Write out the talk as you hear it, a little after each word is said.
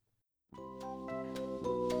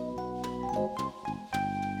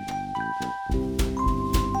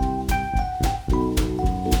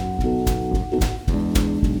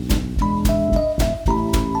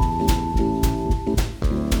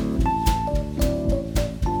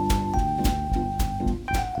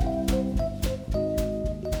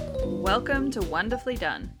Welcome to Wonderfully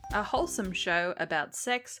Done, a wholesome show about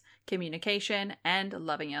sex, communication, and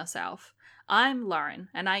loving yourself. I'm Lauren,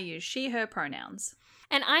 and I use she, her pronouns.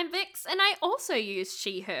 And I'm Vix, and I also use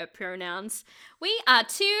she, her pronouns. We are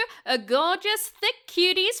two gorgeous, thick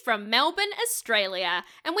cuties from Melbourne, Australia,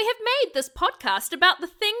 and we have made this podcast about the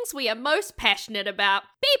things we are most passionate about.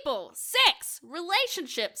 People, sex,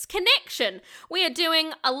 relationships, connection. We are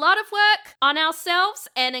doing a lot of work on ourselves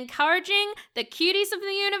and encouraging the cuties of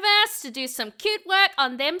the universe to do some cute work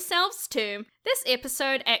on themselves too. This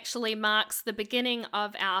episode actually marks the beginning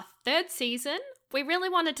of our third season. We really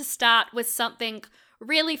wanted to start with something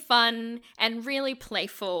really fun and really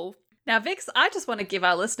playful. Now, Vix, I just want to give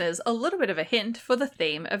our listeners a little bit of a hint for the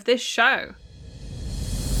theme of this show.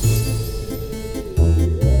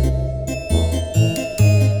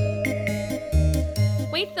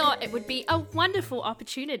 We thought it would be a wonderful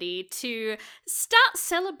opportunity to start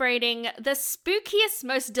celebrating the spookiest,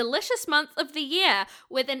 most delicious month of the year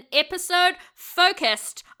with an episode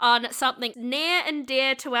focused on something near and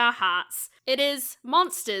dear to our hearts. It is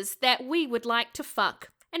monsters that we would like to fuck,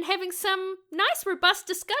 and having some nice robust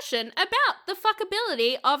discussion about the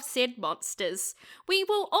fuckability of said monsters. We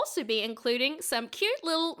will also be including some cute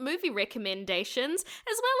little movie recommendations,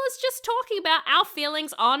 as well as just talking about our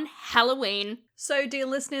feelings on Halloween. So, dear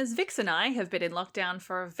listeners, Vix and I have been in lockdown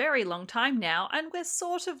for a very long time now, and we're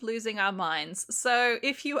sort of losing our minds. So,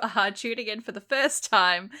 if you are tuning in for the first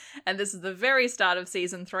time, and this is the very start of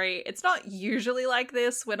season 3, it's not usually like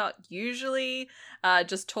this. We're not usually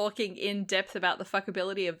just talking in depth about the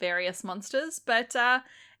fuckability of various monsters, but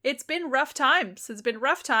it's been rough times. It's been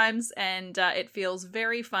rough times, and it feels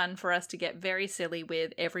very fun for us to get very silly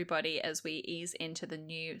with everybody as we ease into the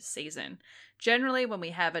new season. Generally, when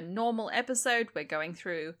we have a normal episode, we're going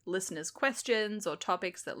through listeners' questions or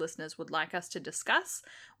topics that listeners would like us to discuss.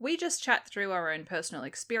 We just chat through our own personal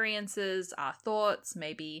experiences, our thoughts,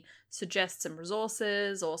 maybe suggest some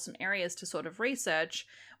resources or some areas to sort of research.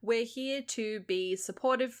 We're here to be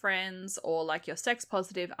supportive friends or like your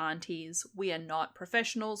sex-positive aunties. We are not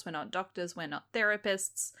professionals, we're not doctors, we're not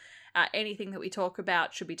therapists. Anything that we talk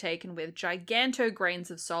about should be taken with giganto grains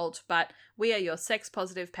of salt, but we are your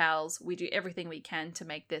sex-positive pals. We do everything we can to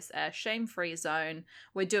make this a shame-free zone.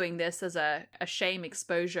 We're doing this as a shame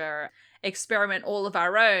exposure experiment all of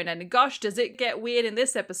our own, and gosh, does it get weird in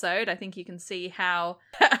this episode. I think you can see how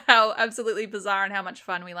absolutely bizarre and how much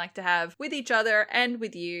fun we like to have with each other and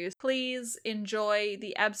with you. Please enjoy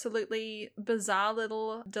the absolutely bizarre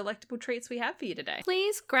little delectable treats we have for you today.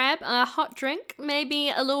 Please grab a hot drink,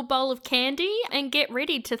 maybe a little bowl of candy, and get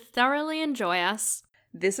ready to thoroughly enjoy us.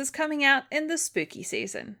 This is coming out in the spooky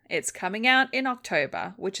season. It's coming out in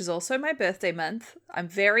October, which is also my birthday month. I'm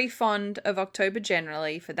very fond of October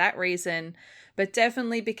generally for that reason, but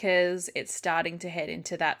definitely because it's starting to head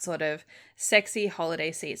into that sort of sexy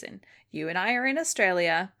holiday season. You and I are in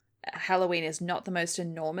Australia. Halloween is not the most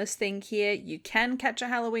enormous thing here. You can catch a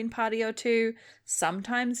Halloween party or two.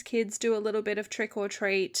 Sometimes kids do a little bit of trick or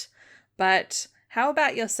treat, but how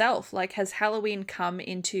about yourself? Like, has Halloween come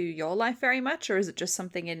into your life very much, or is it just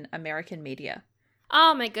something in American media?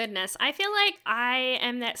 Oh my goodness. I feel like I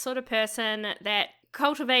am that sort of person that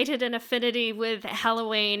cultivated an affinity with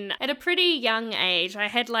Halloween at a pretty young age. I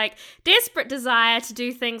had like desperate desire to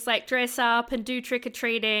do things like dress up and do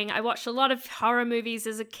trick-or-treating. I watched a lot of horror movies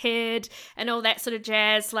as a kid and all that sort of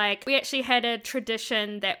jazz. Like, we actually had a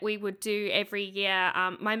tradition that we would do every year.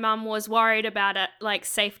 My mum was worried about it, like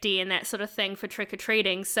safety and that sort of thing for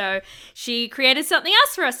trick-or-treating, so she created something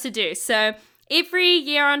else for us to do. So every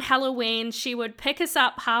year on Halloween, she would pick us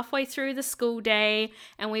up halfway through the school day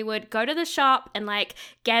and we would go to the shop and like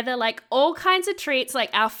gather like all kinds of treats, like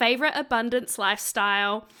our favorite abundance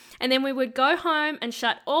lifestyle. And then we would go home and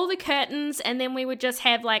shut all the curtains, and then we would just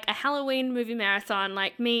have like a Halloween movie marathon,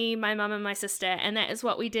 like me, my mum and my sister. And that is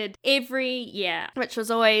what we did every year, which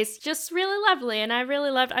was always just really lovely. And I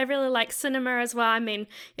really like cinema as well. I mean,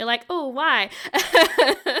 you're like, oh, why?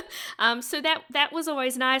 So that was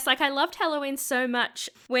always nice. Like, I loved Halloween so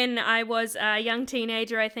much. When I was a young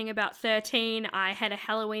teenager, I think about 13, I had a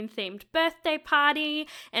Halloween themed birthday party,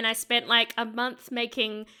 and I spent like a month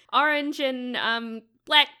making orange and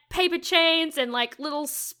black paper chains and like little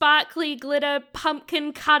sparkly glitter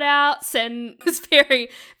pumpkin cutouts, and it was very,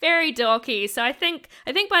 very dorky. So I think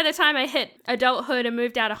by the time I hit adulthood and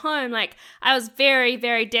moved out of home, like I was very,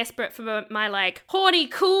 very desperate for my like horny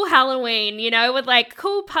cool Halloween, you know, with like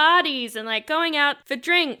cool parties and like going out for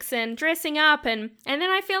drinks and dressing up, and then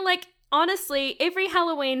I feel like honestly every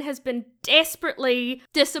Halloween has been desperately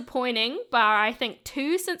disappointing, bar I think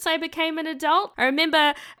 2 since I became an adult. I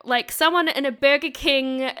remember like someone in a Burger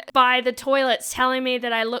King by the toilets telling me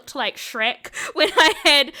that I looked like Shrek when I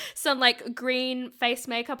had some like green face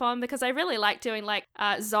makeup on, because I really like doing like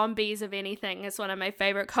zombies of anything is one of my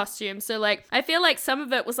favorite costumes. So like I feel like some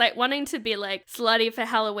of it was like wanting to be like slutty for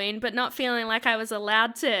Halloween, but not feeling like I was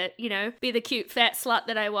allowed to, you know, be the cute fat slut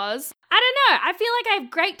that I was. I don't know. I feel like I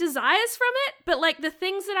have great desires from it, but like the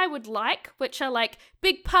things that I would like, which are like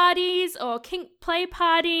big parties or kink play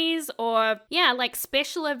parties or yeah, like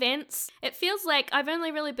special events, it feels like I've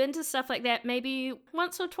only really been to stuff like that maybe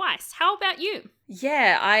once or twice. How about you?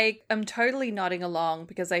 Yeah, I am totally nodding along,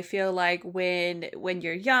 because I feel like when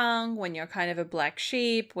you're young, when you're kind of a black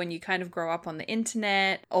sheep, when you kind of grow up on the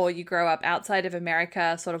internet or you grow up outside of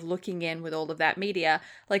America, sort of looking in with all of that media,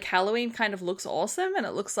 like Halloween kind of looks awesome, and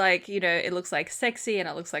it looks like, you know, it looks like sexy, and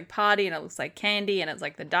it looks like party, and it looks like candy, and it's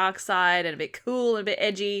like the dark side and a bit cool and a bit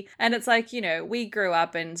edgy. And it's like, you know, we grew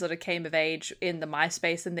up and sort of came of age in the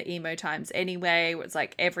MySpace and the emo times anyway, where it's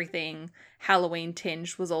like everything Halloween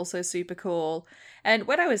tinged was also super cool. And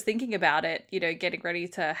when I was thinking about it, you know, getting ready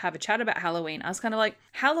to have a chat about Halloween, I was kind of like,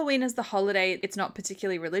 Halloween is the holiday. It's not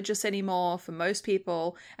particularly religious anymore for most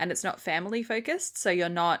people, and it's not family focused. So you're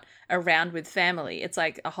not around with family. It's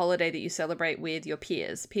like a holiday that you celebrate with your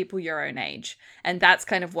peers, people your own age. And that's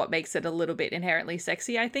kind of what makes it a little bit inherently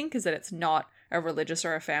sexy, I think, is that it's not a religious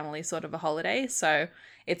or a family sort of a holiday. So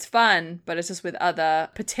it's fun, but it's just with other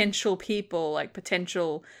potential people, like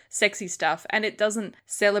potential sexy stuff. And it doesn't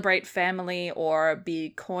celebrate family or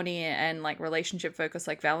be corny and like relationship focused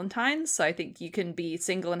like Valentine's. So I think you can be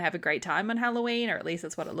single and have a great time on Halloween, or at least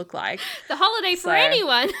that's what it looked like. The holiday for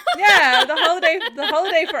anyone. Yeah, the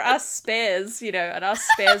holiday for us spares, you know, and us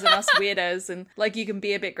spares and us weirdos. And like you can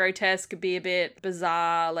be a bit grotesque, be a bit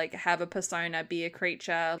bizarre, like have a persona, be a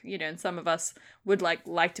creature, you know, and some of us would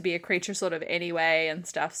like to be a creature sort of anyway and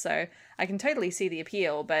stuff. So I can totally see the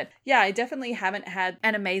appeal. But yeah, I definitely haven't had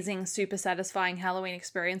an amazing, super satisfying Halloween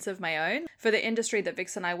experience of my own. For the industry that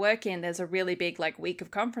Vix and I work in, there's a really big like week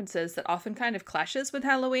of conferences that often kind of clashes with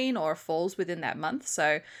Halloween or falls within that month.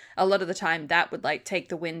 So a lot of the time that would like take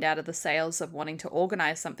the wind out of the sails of wanting to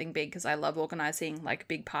organize something big, because I love organizing like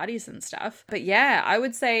big parties and stuff. But yeah, I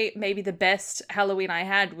would say maybe the best Halloween I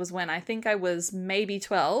had was when I think I was maybe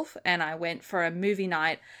 12 and I went for a movie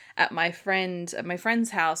night at my friend's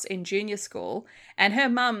house in junior school, and her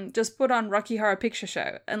mum just put on Rocky Horror Picture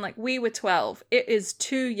Show, and like we were 12. It is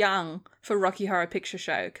too young for Rocky Horror Picture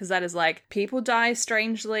Show, because that is like people die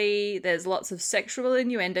strangely, there's lots of sexual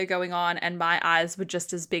innuendo going on, and my eyes were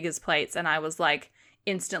just as big as plates, and I was like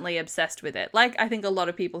instantly obsessed with it. Like I think a lot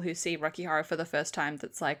of people who see Rocky Horror for the first time,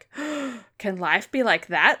 that's like, can life be like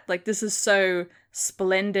that? Like this is so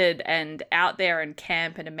splendid and out there and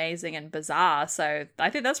camp and amazing and bizarre. So I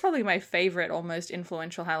think that's probably my favorite, almost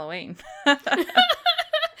influential Halloween.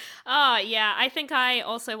 Oh, yeah. I think I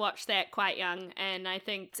also watched that quite young, and I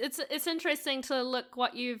think it's interesting to look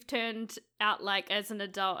what you've turned out like as an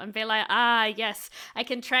adult and be like, yes, I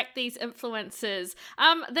can track these influences.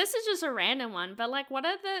 This is just a random one, but like, what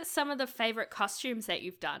are some of the favorite costumes that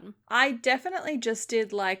you've done? I definitely just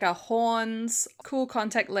did like a horns, cool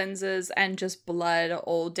contact lenses, and just blood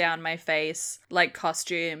all down my face, like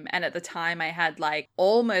costume. And at the time I had like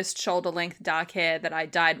almost shoulder length dark hair that I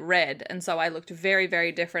dyed red. And so I looked very,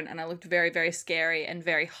 very different, and I looked very, very scary and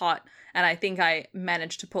very hot. And I think I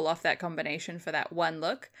managed to pull off that combination for that one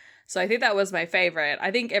look. So I think that was my favorite.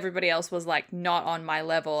 I think everybody else was like not on my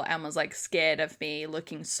level and was like scared of me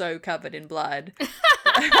looking so covered in blood.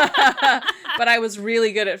 But I was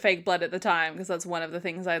really good at fake blood at the time, because that's one of the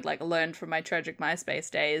things I'd like learned from my tragic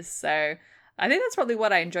MySpace days. So I think that's probably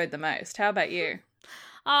what I enjoyed the most. How about you?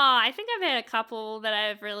 Oh, I think I've had a couple that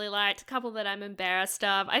I've really liked, a couple that I'm embarrassed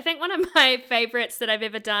of. I think one of my favorites that I've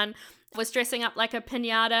ever done was dressing up like a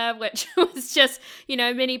piñata, which was just, you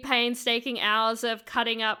know, many painstaking hours of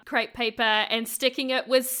cutting up crepe paper and sticking it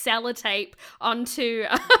with sellotape onto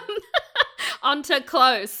onto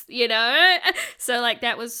clothes, you know? So like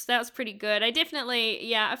that was pretty good. I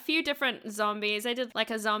definitely, a few different zombies. I did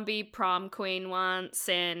like a zombie prom queen once,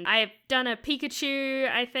 and I've done a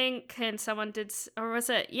Pikachu, I think, and someone did, or was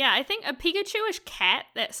it, I think a Pikachu-ish cat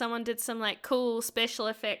that someone did some like cool special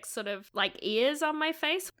effects sort of like ears on my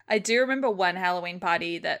face. I do remember one Halloween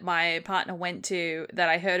party that my partner went to that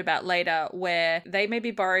I heard about later, where they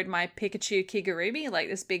maybe borrowed my Pikachu Kigurumi, like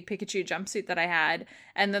this big Pikachu jumpsuit that I had.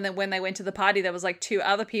 And then when they went to the party, there was like two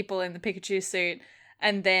other people in the Pikachu suit.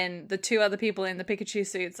 And then the two other people in the Pikachu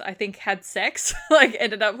suits, I think, had sex, like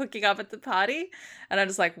ended up hooking up at the party. And I'm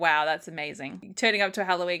just like, wow, that's amazing. Turning up to a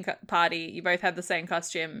Halloween party, you both have the same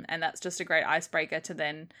costume, and that's just a great icebreaker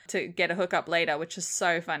to get a hookup later, which is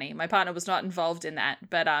so funny. My partner was not involved in that,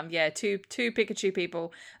 but yeah, two Pikachu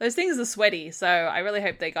people. Those things are sweaty, so I really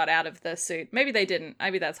hope they got out of the suit. Maybe they didn't.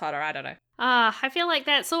 Maybe that's hotter. I don't know. I feel like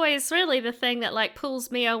that's always really the thing that like pulls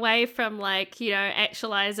me away from like, you know,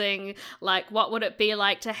 actualizing like what would it be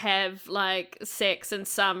like to have like sex in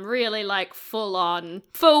some really like full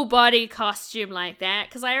body costume like that,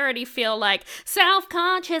 because I already feel like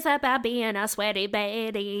self-conscious about being a sweaty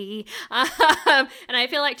baby. And I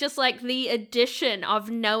feel like just like the addition of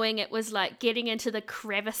knowing it was like getting into the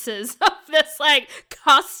crevices of this like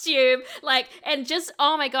costume, like, and just,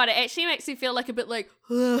 oh my god, it actually makes me feel like a bit like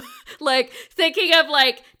like thinking of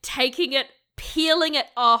like taking it, peeling it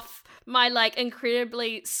off my like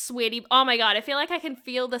incredibly sweaty, oh my god, I feel like I can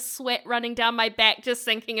feel the sweat running down my back just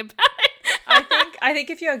thinking about it. I think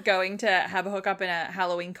if you're going to have a hookup in a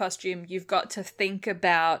Halloween costume, you've got to think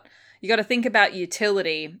about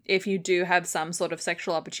utility if you do have some sort of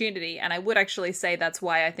sexual opportunity. And I would actually say that's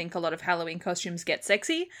why I think a lot of Halloween costumes get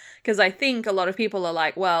sexy, because I think a lot of people are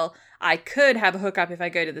like, well, I could have a hookup if I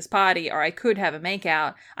go to this party, or I could have a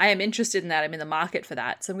makeout. I am interested in that. I'm in the market for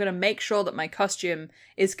that. So I'm going to make sure that my costume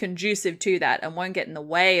is conducive to that and won't get in the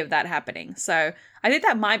way of that happening. So I think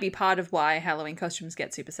that might be part of why Halloween costumes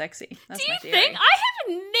get super sexy. That's my theory. Do you think? I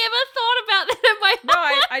have never thought about that in my life. No,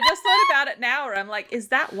 I just thought about it now, where I'm like, is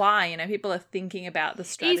that why? You know, people are thinking about the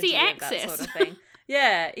strategy easy of that access. sort of thing.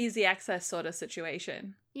 Yeah, easy access sort of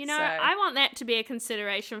situation. You know, So, I want that to be a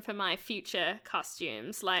consideration for my future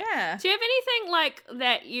costumes. Like, yeah. do you have anything like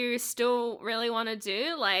that you still really want to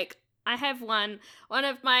do? Like, I have one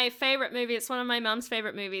of my favorite movies. It's one of my mum's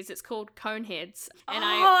favorite movies. It's called Coneheads. And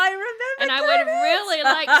I remember. And I would really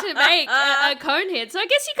like to make a Conehead. So I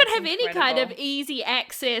guess you could That's have any kind of incredible. easy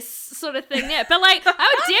access sort of thing there. But like, I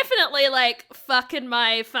would definitely like fucking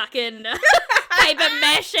my fucking paper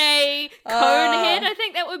mache Conehead. I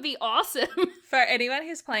think that would be awesome. For anyone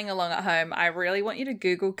who's playing along at home, I really want you to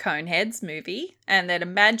Google Coneheads movie and then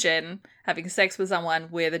imagine having sex with someone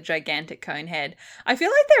with a gigantic cone head. I feel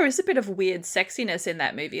like there is a bit of weird sexiness in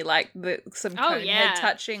that movie, like some cone head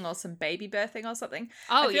touching or some baby birthing or something.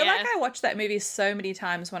 I feel like I watched that movie so many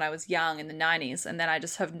times when I was young in the 90s, and then I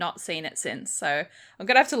just have not seen it since. So I'm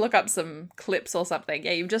going to have to look up some clips or something.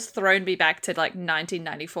 Yeah, you've just thrown me back to like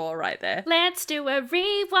 1994 right there. Let's do a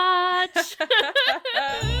rewatch.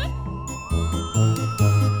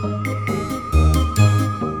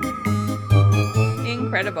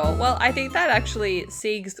 Incredible. Well, I think that actually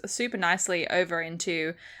segues super nicely over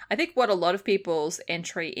into, I think, what a lot of people's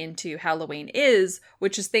entry into Halloween is,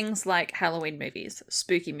 which is things like Halloween movies,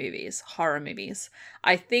 spooky movies, horror movies.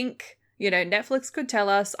 I think, you know, Netflix could tell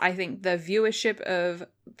us, I think the viewership of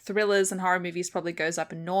thrillers and horror movies probably goes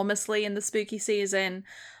up enormously in the spooky season.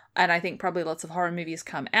 And I think probably lots of horror movies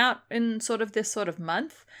come out in sort of this sort of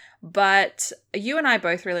month. But you and I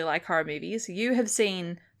both really like horror movies. You have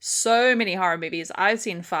seen so many horror movies. I've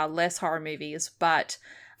seen far less horror movies, but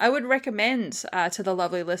I would recommend to the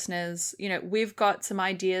lovely listeners, you know, we've got some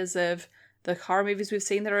ideas of the horror movies we've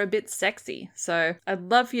seen that are a bit sexy. So I'd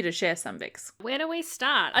love for you to share some, Vix. Where do we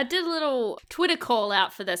start? I did a little Twitter call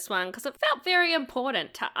out for this one because it felt very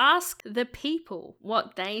important to ask the people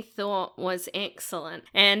what they thought was excellent.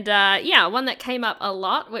 And one that came up a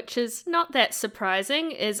lot, which is not that surprising,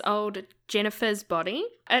 is old Jennifer's Body.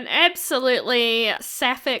 An absolutely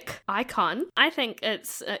sapphic icon. I think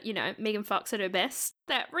it's, Megan Fox at her best.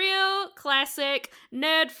 That real classic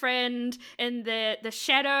nerd friend in the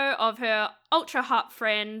shadow of her ultra hot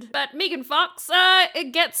friend. But Megan Fox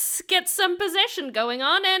gets some possession going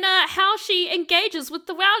on, and how she engages with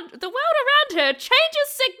the world around her changes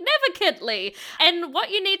significantly. And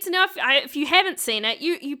what you need to know, if you haven't seen it,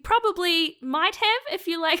 you probably might have if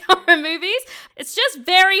you like horror movies. It's just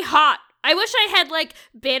very hot. I wish I had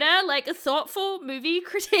better, a thoughtful movie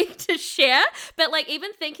critique to share, but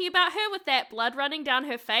even thinking about her with that blood running down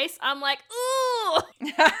her face, I'm like, ooh.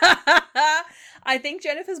 I think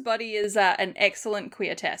Jennifer's Body is an excellent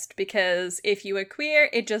queer test, because if you are queer,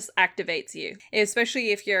 it just activates you.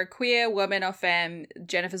 Especially if you're a queer woman or femme,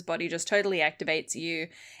 Jennifer's Body just totally activates you.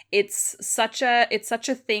 It's such a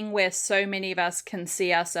thing where so many of us can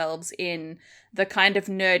see ourselves in the kind of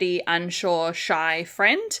nerdy, unsure, shy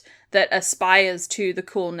friend that aspires to the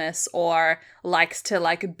coolness or likes to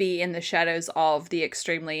like be in the shadows of the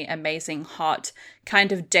extremely amazing, hot,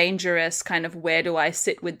 kind of dangerous, kind of where do I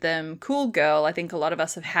sit with them cool girl. I think a lot of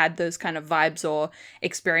us have had those kind of vibes or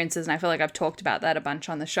experiences, and I feel like I've talked about that a bunch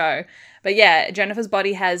on the show. But yeah, Jennifer's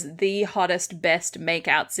Body has the hottest, best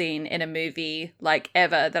makeout scene in a movie like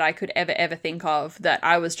ever that I could ever think of, that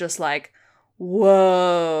I was just like,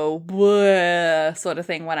 whoa, whoa, sort of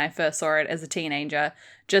thing when I first saw it as a teenager.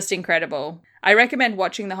 Just incredible. I recommend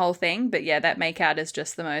watching the whole thing, but yeah, that makeout is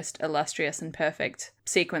just the most illustrious and perfect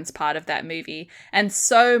sequence part of that movie. And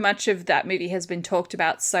so much of that movie has been talked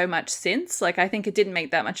about so much since. Like, I think it didn't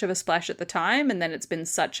make that much of a splash at the time, and then it's been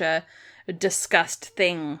such a discussed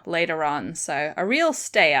thing later on. So a real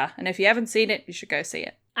stayer. And if you haven't seen it, you should go see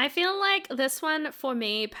it. I feel like this one, for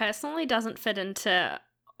me personally, doesn't fit into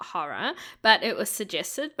horror, but it was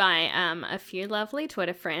suggested by a few lovely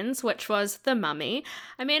Twitter friends, which was The Mummy.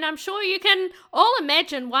 I mean, I'm sure you can all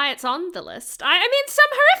imagine why it's on the list. I mean, some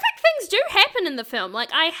horrific things do happen in the film. Like,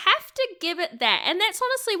 I have to give it that. And that's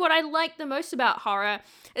honestly what I like the most about horror,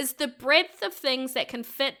 is the breadth of things that can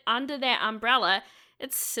fit under that umbrella.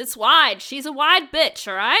 It's wide. She's a wide bitch,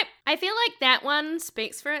 all right? I feel like that one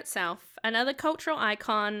speaks for itself. Another cultural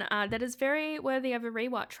icon that is very worthy of a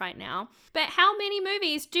rewatch right now. But how many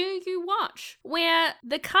movies do you watch where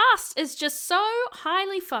the cast is just so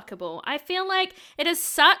highly fuckable? I feel like it is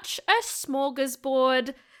such a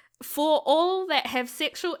smorgasbord for all that have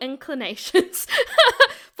sexual inclinations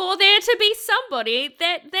for there to be somebody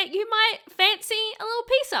that you might fancy a little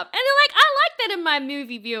piece of. And they're like, I like that in my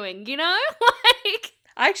movie viewing, you know? Like,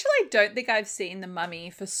 I actually don't think I've seen The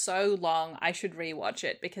Mummy for so long. I should rewatch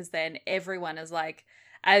it, because then everyone is like,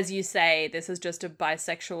 as you say, this is just a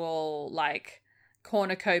bisexual, like,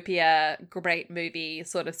 cornucopia, great movie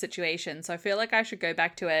sort of situation. So I feel like I should go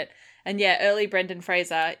back to it. And yeah, early Brendan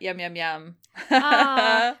Fraser, yum, yum, yum.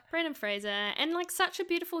 Brendan Fraser. And like, such a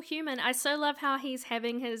beautiful human. I so love how he's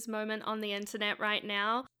having his moment on the internet right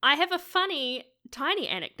now. I have a funny tiny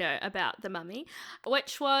anecdote about The Mummy,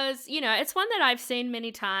 which was, you know, it's one that I've seen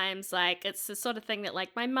many times. Like, it's the sort of thing that,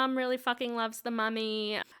 like, my mum really fucking loves The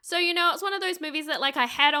Mummy. So, you know, it's one of those movies that, like, I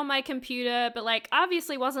had on my computer, but, like,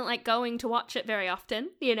 obviously wasn't, like, going to watch it very often,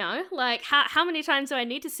 you know? Like, how many times do I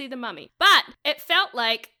need to see The Mummy? But it felt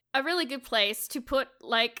like a really good place to put,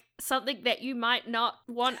 like, something that you might not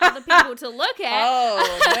want other people to look at.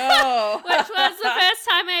 Oh, no. Which was the first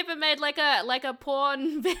time I ever made like a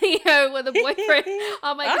porn video with a boyfriend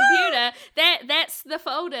on my computer. That's the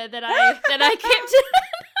folder that I kept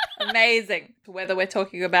in. Amazing. Whether we're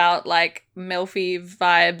talking about like MILFy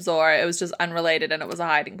vibes or it was just unrelated and it was a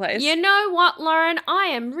hiding place. You know what, Lauren? I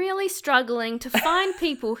am really struggling to find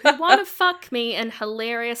people who want to fuck me in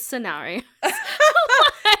hilarious scenarios.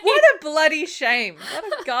 What a bloody shame. What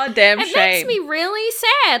a goddamn shame. It makes me really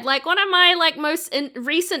sad. Like, one of my like most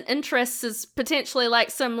recent interests is potentially like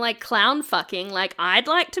some like clown fucking. Like, I'd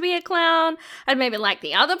like to be a clown. I'd maybe like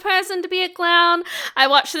the other person to be a clown. I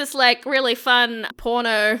watched this like really fun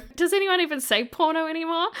porno. Does anyone even say porno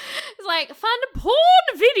anymore? It's like fun porn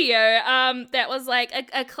video that was like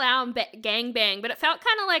a clown gangbang, but it felt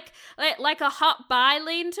kind of like a hot bi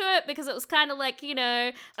lean to it, because it was kind of like, you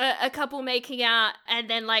know, a couple making out, and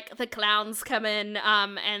then like the clowns come in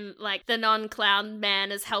and like the non-clown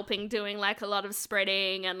man is helping, doing like a lot of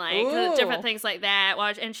spreading and like different things like that,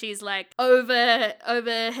 and she's like over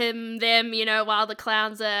them, you know, while the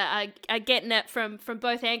clowns are getting it from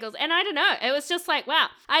both angles. And I don't know, it was just like, wow,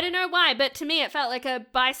 I don't know why, but to me it felt like a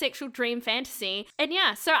bisexual dream fantasy. And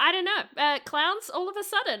yeah, so I don't know, clowns all of a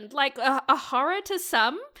sudden like a horror to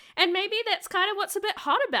some, and maybe that's kind of what's a bit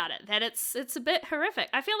hot about it, that it's a bit horrific.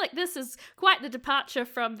 I feel like this is quite the departure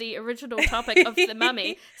from the original topic of The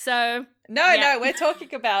Mummy. So No, we're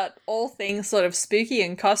talking about all things sort of spooky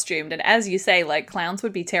and costumed. And as you say, like, clowns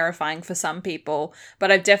would be terrifying for some people,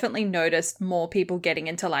 but I've definitely noticed more people getting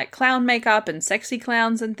into like clown makeup and sexy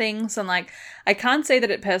clowns and things. And like, I can't say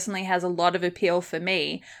that it personally has a lot of appeal for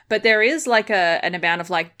me, but there is like an amount of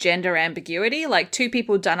like gender ambiguity, like two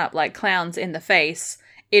people done up like clowns in the face.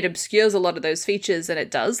 It obscures a lot of those features, and it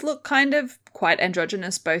does look kind of quite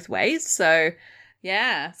androgynous both ways. So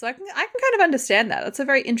yeah, so I can kind of understand that. That's a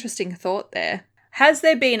very interesting thought there. Has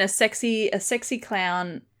there been a sexy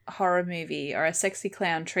clown horror movie or a sexy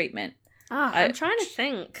clown treatment I'm trying to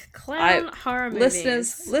think. Clown horror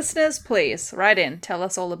movies. Listeners, please write in. Tell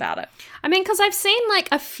us all about it. I mean, because I've seen like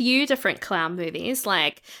a few different clown movies.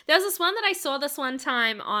 Like there was this one that I saw this one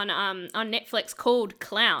time on Netflix called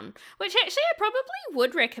Clown, which actually I probably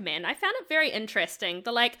would recommend. I found it very interesting.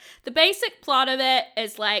 The basic plot of it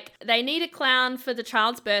is like they need a clown for the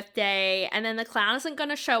child's birthday, and then the clown isn't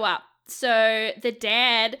going to show up. So the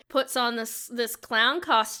dad puts on this clown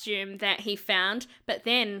costume that he found, but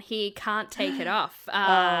then he can't take it off.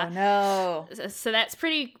 Oh no! So that's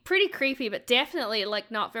pretty creepy, but definitely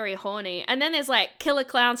like not very horny. And then there's like Killer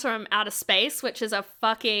Clowns from Outer Space, which is a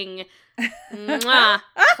fucking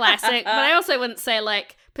classic. But I also wouldn't say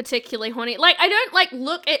like particularly horny. Like I don't like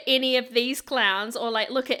look at any of these clowns or like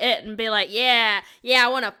look at it and be like, yeah, I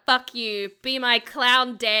want to fuck you, be my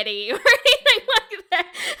clown daddy or anything like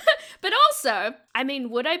that. But also, I mean,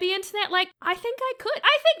 would I be into that? Like, I think I could.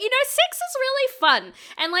 I think, sex is really fun.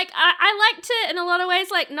 And like, I like to, in a lot of ways,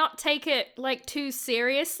 like not take it like too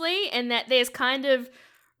seriously, and that there's kind of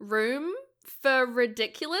room for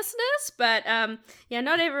ridiculousness, but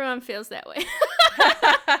not everyone feels that way.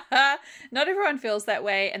 Not everyone feels that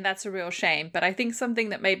way, and that's a real shame. But I think something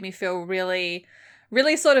that made me feel really,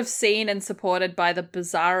 really sort of seen and supported by the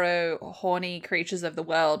bizarro, horny creatures of the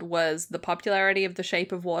world was the popularity of The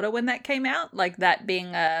Shape of Water when that came out. Like that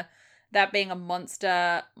being a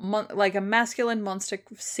monster, like a masculine monster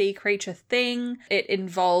sea creature thing. It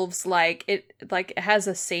involves it has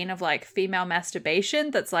a scene of like female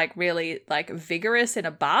masturbation that's like really like vigorous in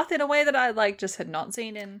a bath in a way that I like just had not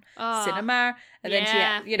seen in cinema. And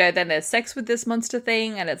then then there's sex with this monster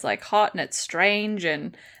thing, and it's like hot and it's strange,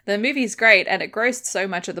 and the movie's great, and it grossed so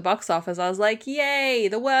much at the box office. I was like, yay,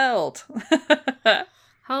 the world.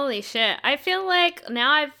 Holy shit. I feel like now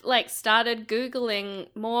I've like started Googling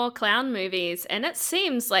more clown movies, and it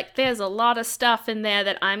seems like there's a lot of stuff in there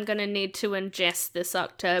that I'm going to need to ingest this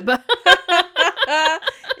October.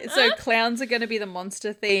 So clowns are going to be the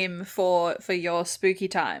monster theme for your spooky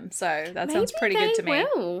time. So that sounds pretty good to me.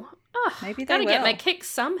 Will. Oh, maybe they will. Gotta get my kicks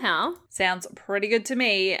somehow. Sounds pretty good to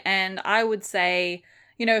me. And I would say,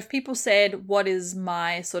 if people said, what is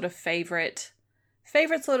my sort of favorite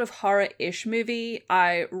sort of horror-ish movie,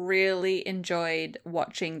 I really enjoyed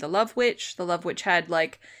watching The Love Witch. The Love Witch had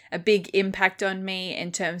like a big impact on me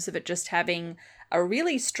in terms of it just having a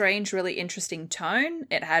really strange, really interesting tone.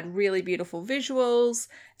 It had really beautiful visuals.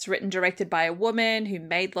 It's written, directed by a woman who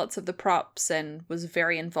made lots of the props and was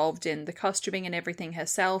very involved in the costuming and everything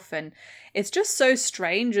herself. And it's just so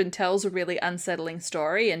strange and tells a really unsettling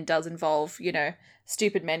story and does involve,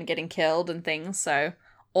 stupid men getting killed and things. So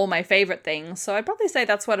all my favorite things. So I'd probably say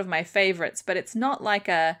that's one of my favorites, but it's not like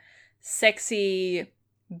a sexy,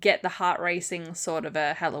 get the heart racing sort of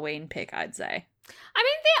a Halloween pick, I'd say. I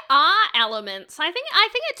mean, there are elements. I think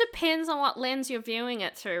it depends on what lens you're viewing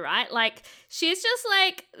it through, right? Like, she's just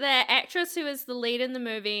like, the actress who is the lead in the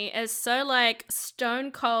movie is so like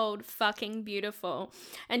stone cold fucking beautiful,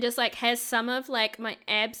 and just like has some of like my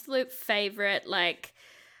absolute favorite, like,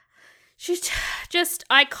 she's just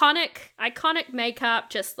iconic makeup,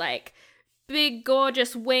 just like big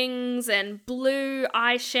gorgeous wings and blue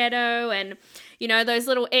eyeshadow, and those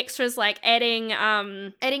little extras like adding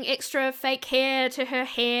extra fake hair to her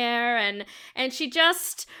hair, and she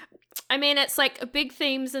just, I mean, it's like big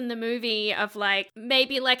themes in the movie of like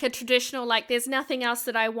maybe like a traditional like there's nothing else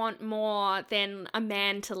that I want more than a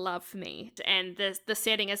man to love me, and the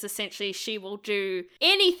setting is essentially she will do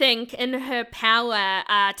anything in her power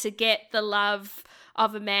to get the love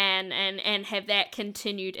of a man and have that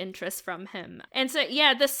continued interest from him. And so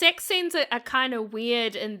yeah, the sex scenes are kind of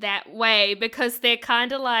weird in that way, because they're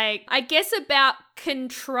kind of like, I guess, about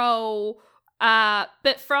control,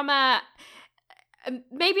 but from a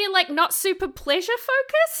maybe like not super pleasure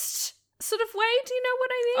focused sort of way. Do you know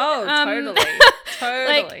what I mean? Oh,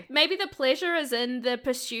 totally. Like maybe the pleasure is in the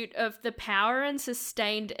pursuit of the power and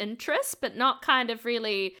sustained interest, but not kind of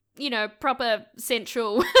really, proper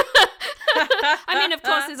sensual. I mean, of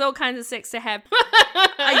course, there's all kinds of sex to have.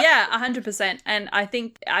 Yeah, 100%. And I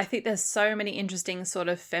think there's so many interesting sort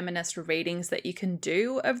of feminist readings that you can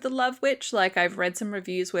do of The Love Witch. Like, I've read some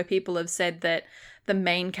reviews where people have said that the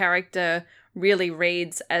main character really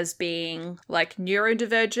reads as being like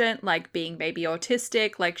neurodivergent, like being maybe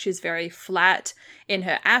autistic, like she's very flat in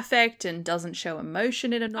her affect and doesn't show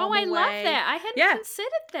emotion in a normal way. Oh, I love that. I hadn't considered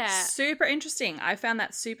that. Super interesting. I found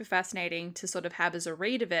that super fascinating to sort of have as a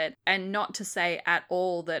read of it, and not to say at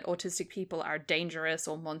all that autistic people are dangerous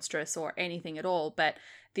or monstrous or anything at all, but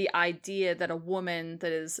the idea that a woman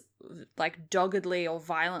that is like doggedly or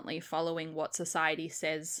violently following what society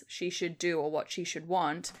says she should do or what she should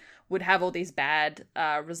want would have all these bad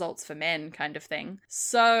results for men, kind of thing.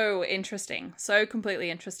 So interesting. So completely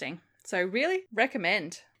interesting. So really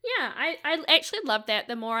recommend. Yeah, I actually love that.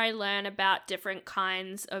 The more I learn about different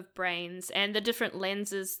kinds of brains and the different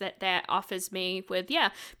lenses that offers me with,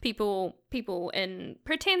 people in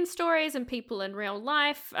pretend stories and people in real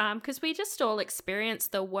life, because we just all experience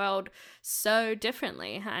the world so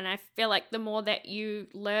differently. And I feel like the more that you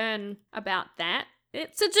learn about that,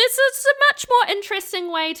 it's a much more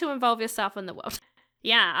interesting way to involve yourself in the world.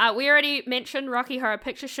 Yeah, we already mentioned Rocky Horror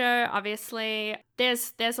Picture Show. Obviously,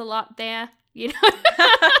 there's a lot there. You know,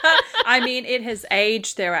 I mean, it has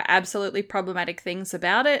aged. There are absolutely problematic things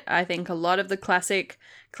about it. I think a lot of the classic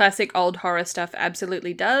old horror stuff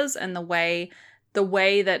absolutely does, and the way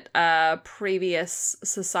that previous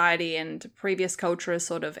society and previous culture has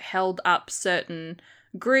sort of held up certain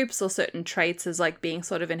groups or certain traits as like being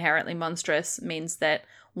sort of inherently monstrous means that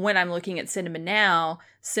when I'm looking at cinema now,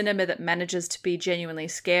 cinema that manages to be genuinely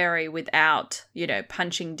scary without,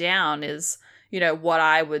 punching down is, what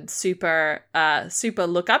I would super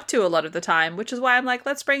look up to a lot of the time, which is why I'm like,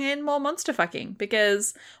 let's bring in more monster fucking,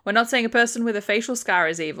 because we're not saying a person with a facial scar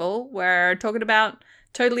is evil. We're talking about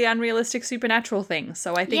totally unrealistic supernatural things.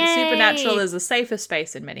 So I think Supernatural is a safer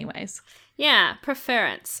space in many ways. Yeah,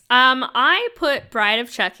 preference. I put Bride of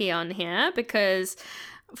Chucky on here because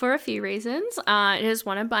for a few reasons. It is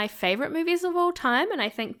one of my favorite movies of all time, and I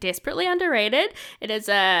think desperately underrated. It is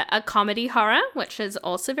a comedy horror, which is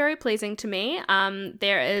also very pleasing to me.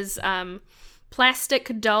 There is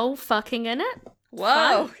plastic doll fucking in it.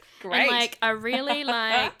 Whoa, Fun. great. And like I really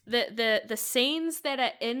like the scenes that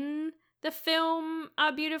are in the film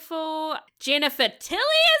are beautiful. Jennifer Tilly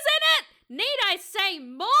is in it. Need I say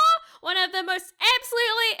more? One of the most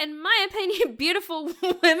absolutely, in my opinion, beautiful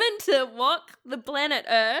women to walk the planet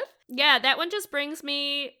Earth. Yeah, that one just brings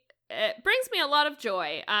me a lot of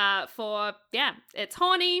joy. It's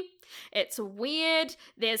horny, it's weird.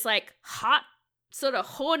 There's like hot, sort of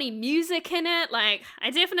horny music in it. Like,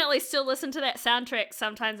 I definitely still listen to that soundtrack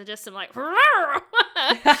sometimes and just am like,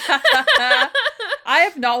 I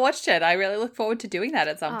have not watched it. I really look forward to doing that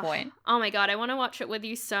at some point. Oh my god, I want to watch it with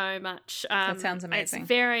you so much. That sounds amazing. It's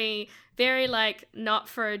very, very like not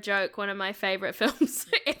for a joke, one of my favorite films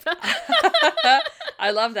ever.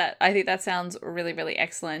 I love that. I think that sounds really, really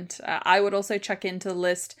excellent. I would also chuck into the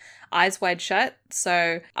list Eyes Wide Shut.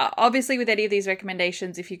 So obviously with any of these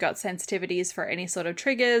recommendations, if you've got sensitivities for any sort of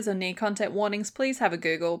triggers or near content warnings, please have a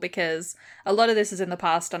Google, because a lot of this is in the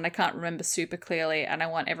past and I can't remember super clearly, and I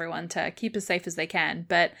want everyone to keep as safe as they can.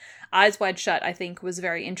 But Eyes Wide Shut, I think, was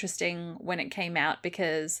very interesting when it came out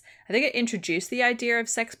because I think it introduced the idea of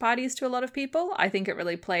sex parties to a lot of people. I think it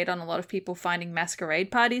really played on a lot of people finding masquerade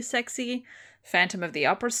parties sexy, Phantom of the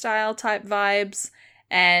Opera style type vibes.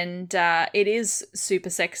 And it is super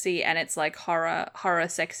sexy, and it's like horror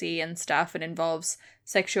sexy and stuff. It involves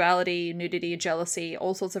sexuality, nudity, jealousy,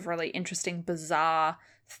 all sorts of really interesting, bizarre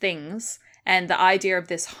things. And the idea of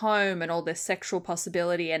this home and all this sexual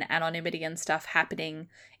possibility and anonymity and stuff happening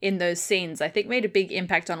in those scenes, I think made a big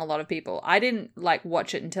impact on a lot of people. I didn't like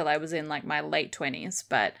watch it until I was in like my late 20s,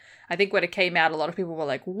 but I think when it came out, a lot of people were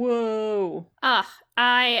like, whoa.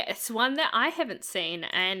 It's one that I haven't seen,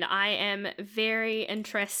 and I am very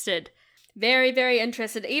interested. Very, very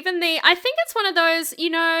interested. I think it's one of those,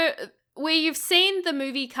 where you've seen the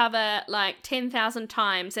movie cover like 10,000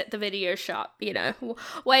 times at the video shop,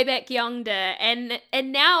 way back yonder. And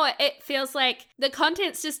now it feels like the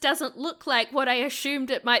contents just doesn't look like what I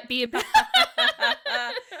assumed it might be about.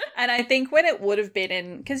 And I think when it would have been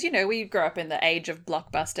in, because, we grew up in the age of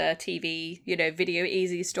Blockbuster, TV, Video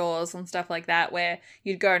Easy stores and stuff like that, where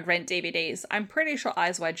you'd go and rent DVDs. I'm pretty sure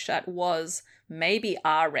Eyes Wide Shut was maybe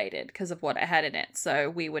R-rated because of what it had in it, so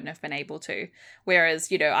we wouldn't have been able to. Whereas,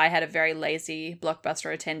 I had a very lazy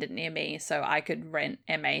Blockbuster attendant near me, so I could rent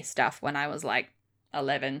MA stuff when I was like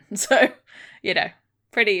 11. So,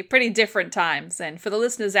 pretty different times. And for the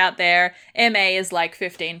listeners out there, MA is like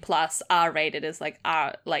 15 plus, R-rated is like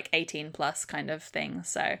 18 plus kind of thing.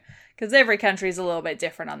 So, because every country is a little bit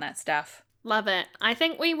different on that stuff. Love it. I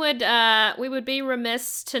think we would be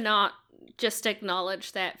remiss to not just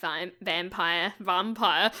acknowledge that vampire. Sorry.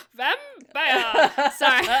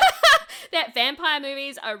 That vampire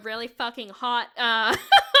movies are really fucking hot.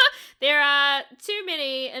 There are too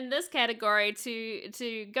many in this category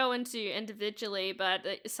to go into individually, but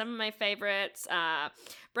some of my favorites,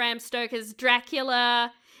 Bram Stoker's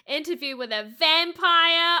Dracula, Interview with a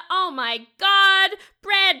Vampire. Oh my god.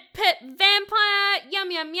 Brad Pitt vampire.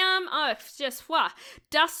 Yum, yum, yum. Oh, it's just, what?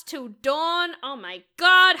 Dusk Till Dawn. Oh my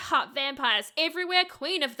god. Hot vampires everywhere.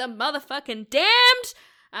 Queen of the motherfucking damned.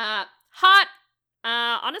 Hot.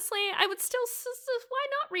 Honestly, I would still, why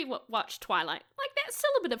not re-watch Twilight? Like, that's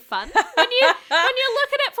still a bit of fun when you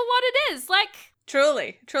look at it for what it is. Like,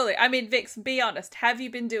 truly. I mean, Vix, be honest. Have you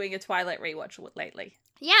been doing a Twilight rewatch lately?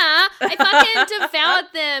 Yeah, I fucking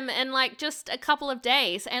devoured them in like just a couple of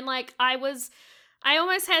days, and like I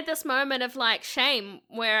almost had this moment of like shame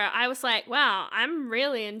where I was like, wow, I'm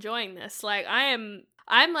really enjoying this. Like I'm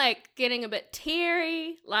like getting a bit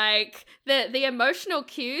teary. Like the emotional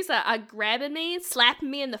cues are grabbing me,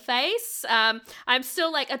 slapping me in the face. I'm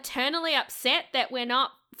still like eternally upset that we're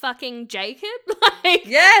not fucking Jacob. Like,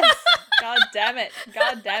 yes. God damn it.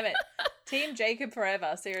 Team Jacob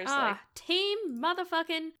forever, seriously. Team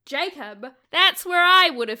motherfucking Jacob. That's where I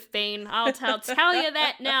would have been. I'll tell you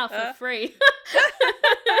that now for free.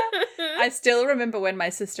 I still remember when my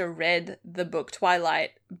sister read the book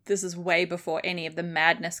Twilight. This is way before any of the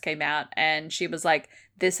madness came out. And she was like,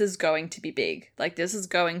 this is going to be big. Like, this is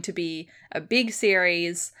going to be a big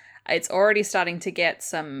series. It's already starting to get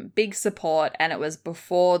some big support, and it was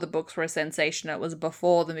before the books were a sensation. It was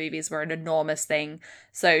before the movies were an enormous thing.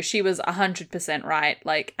 So she was 100% right,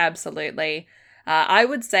 like, absolutely. I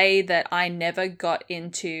would say that I never got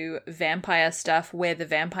into vampire stuff where the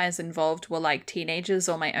vampires involved were, like, teenagers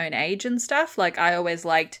or my own age and stuff. Like, I always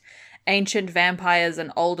liked ancient vampires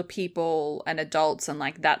and older people and adults and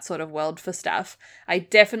like that sort of world for stuff. I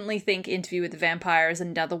definitely think Interview with the Vampire is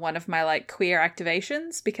another one of my like queer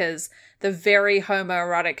activations, because the very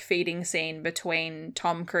homoerotic feeding scene between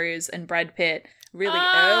Tom Cruise and Brad Pitt really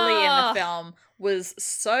early in the film was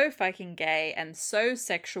so fucking gay and so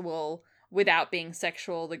sexual without being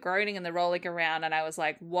sexual, the groaning and the rolling around, and I was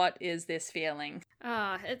like, what is this feeling?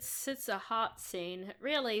 It's a hot scene. It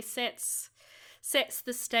really sets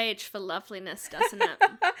the stage for loveliness, doesn't it?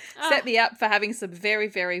 Set me up for having some very,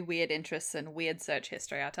 very weird interests and weird search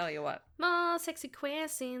history, I'll tell you what. More sexy queer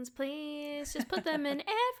scenes, please. Just put them in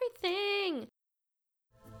everything.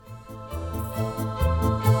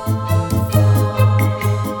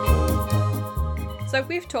 So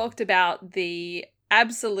we've talked about the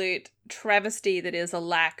absolute travesty that is a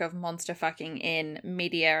lack of monster fucking in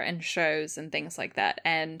media and shows and things like that,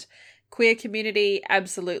 and queer community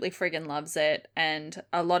absolutely friggin' loves it, and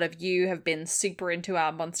a lot of you have been super into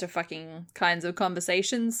our monster fucking kinds of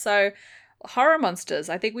conversations. So horror monsters,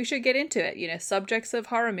 I think we should get into it, you know, subjects of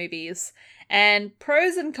horror movies and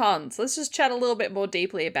pros and cons. Let's just chat a little bit more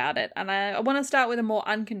deeply about it. And I want to start with a more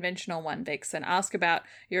unconventional one, Vix, and ask about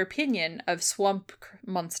your opinion of swamp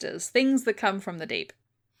monsters, things that come from the deep.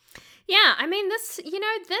 Yeah, I mean, this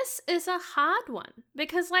is a hard one,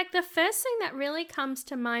 because like the first thing that really comes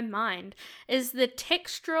to my mind is the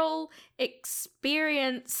textural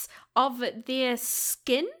experience of their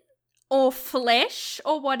skin or flesh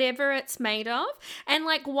or whatever it's made of, and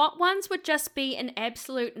like what ones would just be an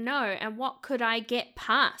absolute no and what could I get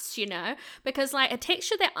past, you know? Because like a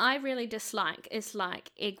texture that I really dislike is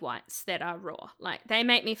like egg whites that are raw. Like they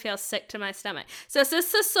make me feel sick to my stomach. So is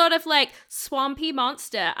this sort of like swampy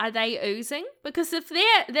monster? Are they oozing? Because if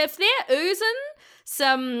they're oozing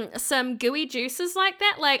some gooey juices like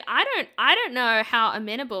that, like I don't know how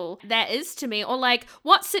amenable that is to me, or like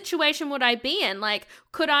what situation would I be in? Like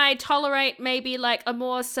could I tolerate maybe like a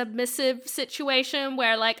more submissive situation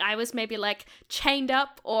where like I was maybe like chained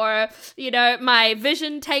up, or you know, my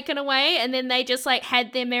vision taken away, and then they just like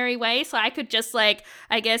had their merry way, so I could just like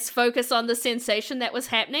I guess focus on the sensation that was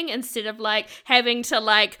happening instead of like having to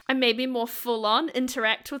like maybe more full on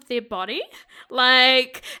interact with their body,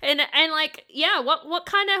 like and like yeah, what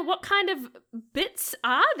kind of bits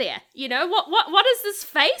are there? You know, what is this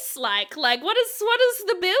face like? Like what is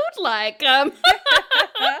the build like?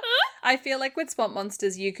 I feel like with swamp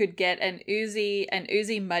monsters you could get an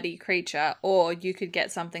oozy muddy creature, or you could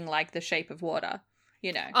get something like the Shape of Water,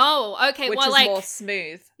 you know. Oh, okay. Which well, is like more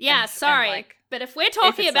smooth. Yeah, sorry. And like, but if we're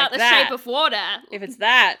talking about like the Shape of Water, if it's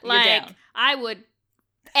that, like you're down. I would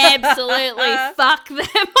absolutely fuck them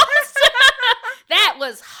monster. That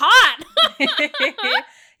was hot.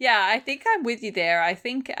 Yeah, I think I'm with you there. I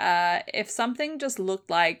think if something just looked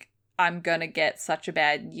like I'm gonna get such a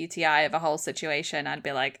bad UTI of a whole situation, I'd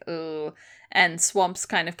be like, ooh. And swamps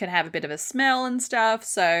kind of can have a bit of a smell and stuff,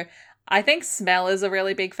 so I think smell is a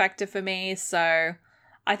really big factor for me. So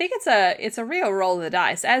I think it's a real roll of the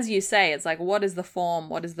dice. As you say, it's like, what is the form?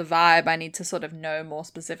 What is the vibe? I need to sort of know more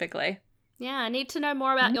specifically. Yeah, I need to know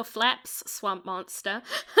more about your flaps, swamp monster.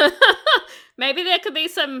 Maybe there could be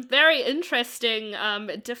some very interesting,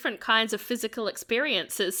 different kinds of physical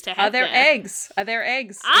experiences to have. Are there eggs? Are there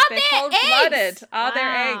eggs? Are if they're there cold-blooded, eggs? are there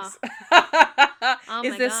Wow. eggs?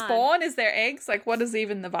 Is my there God. spawn? Is there eggs? Like, what is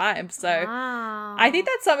even the vibe? So, Wow. I think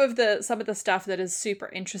that's some of the stuff that is super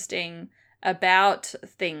interesting about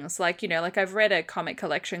things. Like, you know, like I've read a comic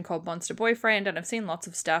collection called Monster Boyfriend, and I've seen lots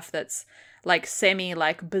of stuff that's like semi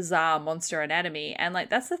like bizarre monster anatomy, and like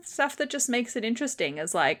that's the stuff that just makes it interesting.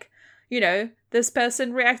 Is like, you know, this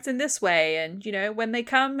person reacts in this way, and you know, when they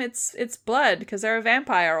come, it's blood because they're a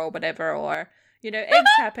vampire or whatever, or you know, eggs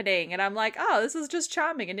happening, and I'm like, oh, this is just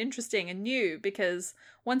charming and interesting and new, because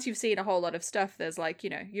once you've seen a whole lot of stuff, there's like, you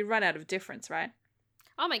know, you run out of difference, right?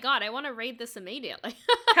 Oh my God, I want to read this immediately.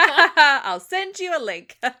 I'll send you a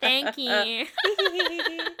link. Thank you.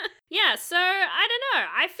 Yeah, so I don't know.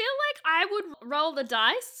 I feel like I would roll the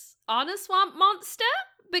dice on a swamp monster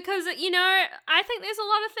because, you know, I think there's a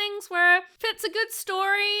lot of things where if it's a good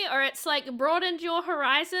story or it's like broadened your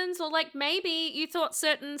horizons, or like maybe you thought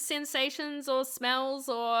certain sensations or smells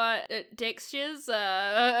or textures,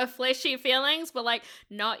 fleshy feelings were like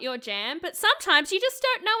not your jam, but sometimes you just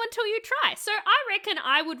don't know until you try. So I reckon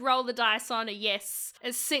I would roll the dice on a yes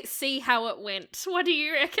and see how it went. What do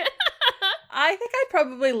you reckon? I think I'd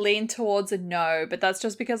probably lean towards a no, but that's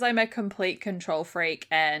just because I'm a complete control freak,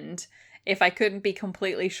 and if I couldn't be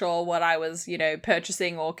completely sure what I was, you know,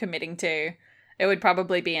 purchasing or committing to, it would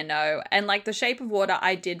probably be a no. And like The Shape of Water,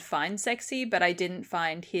 I did find sexy, but I didn't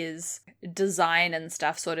find his design and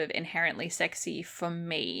stuff sort of inherently sexy for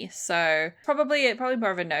me. So probably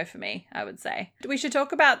more of a no for me, I would say. We should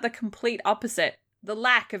talk about the complete opposite, the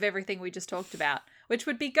lack of everything we just talked about, which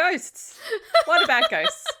would be ghosts. What about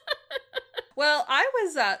ghosts? Well, I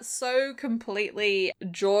was so completely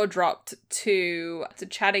jaw-dropped to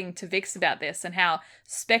chatting to Vix about this, and how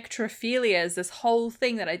spectrophilia is this whole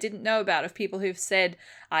thing that I didn't know about, of people who've said,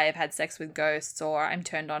 I have had sex with ghosts, or I'm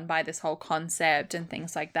turned on by this whole concept and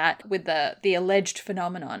things like that, with the alleged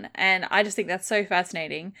phenomenon. And I just think that's so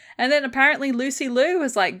fascinating. And then apparently Lucy Liu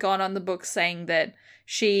has like gone on the book saying that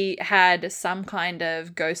she had some kind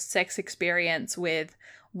of ghost sex experience with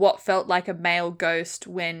what felt like a male ghost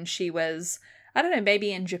when she was, I don't know,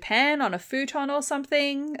 maybe in Japan on a futon or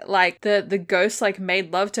something. Like the ghost like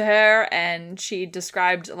made love to her, and she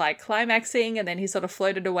described like climaxing, and then he sort of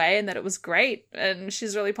floated away, and that it was great. And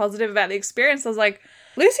she's really positive about the experience. I was like,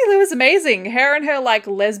 Lucy Liu is amazing. Her and her like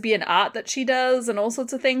lesbian art that she does and all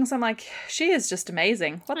sorts of things. I'm like, she is just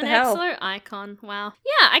amazing. What the hell? An absolute icon. Wow.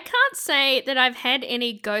 Yeah, I can't say that I've had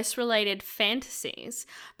any ghost-related fantasies,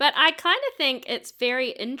 but I kind of think it's very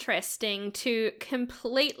interesting to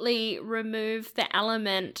completely remove the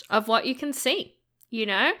element of what you can see. You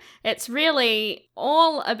know, it's really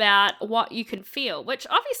all about what you can feel, which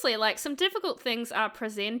obviously, like, some difficult things are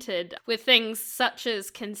presented with things such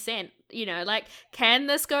as consent. You know, like, can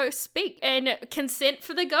this ghost speak? And consent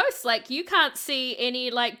for the ghost. Like, you can't see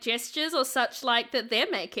any, like, gestures or such like that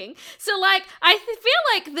they're making. So, like, I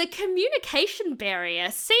feel like the communication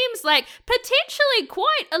barrier seems like potentially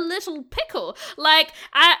quite a little pickle. Like,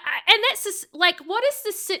 and that's just, like, what is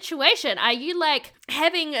this situation? Are you, like,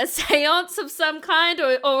 having a seance of some kind,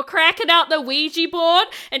 or cracking out the Ouija board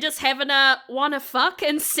and just having a wanna fuck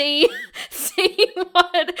and see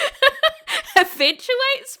what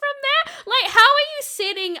eventuates from there? Like, how are you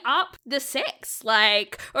setting up the sex?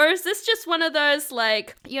 Like, or is this just one of those,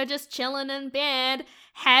 like, you're just chilling in bed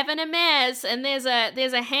having a mess, and there's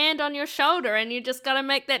a hand on your shoulder, and you just gotta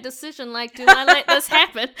make that decision, like, do I let this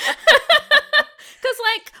happen? Because,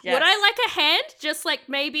 like, Yes. would I like a hand just, like,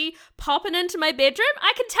 maybe popping into my bedroom?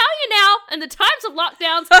 I can tell you now, in the times of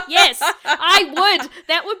lockdowns, yes, I would.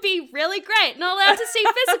 That would be really great. Not allowed to see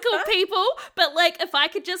physical people, but, like, if I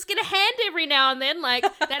could just get a hand every now and then, like,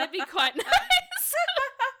 that'd be quite nice.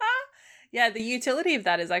 Yeah, the utility of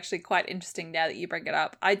that is actually quite interesting now that you bring it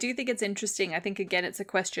up. I do think it's interesting. I think, again, it's a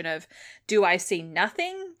question of, do I see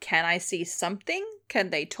nothing? Can I see something? Can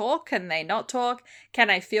they talk? Can they not talk? Can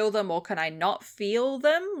I feel them, or can I not feel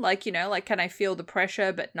them? Like, you know, like, can I feel the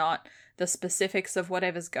pressure but not the specifics of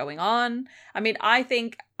whatever's going on? I mean, I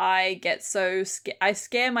think I get so I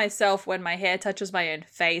scare myself when my hair touches my own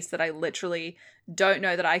face that I literally don't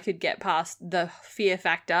know that I could get past the fear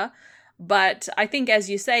factor. But I think,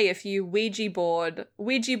 as you say, if you Ouija board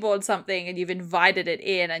something and you've invited it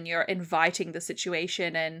in, and you're inviting the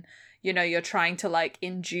situation, and, you know, you're trying to, like,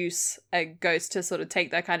 induce a ghost to sort of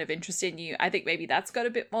take that kind of interest in you, I think maybe that's got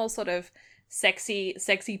a bit more sort of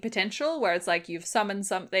sexy potential where it's like you've summoned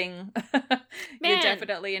something. You're Man.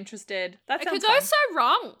 definitely interested. That It sounds could go fun. so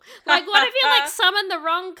wrong. Like, what if you like summon the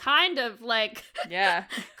wrong kind of like Yeah.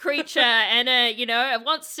 creature and it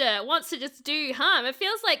wants to just do harm? It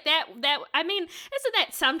feels like that. I mean, isn't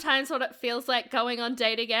that sometimes what it feels like going on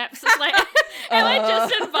dating apps? It's like, am I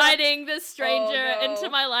just inviting this stranger no. into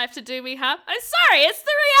my life to do me harm? I'm sorry, it's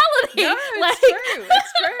the reality. No, like, it's true.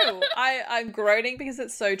 It's true. I'm groaning because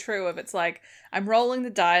it's so true. If it's like I'm rolling the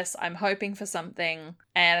dice, I'm hoping for something,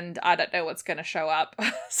 and I don't know what's going to show up,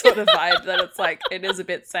 sort of vibe. That it's like it is a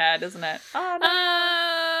bit sad, isn't it? Oh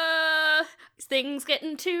no. Things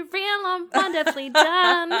getting too real. I'm wonderfully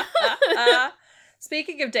done.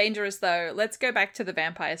 Speaking of dangerous, though, let's go back to the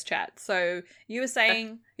vampires chat. So you're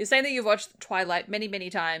saying that you've watched Twilight many, many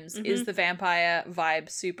times. Mm-hmm. Is the vampire vibe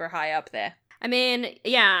super high up there? I mean,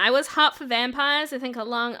 yeah, I was hot for vampires, I think, a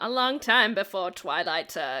long time before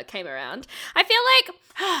Twilight came around. I feel like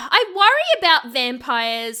I worry about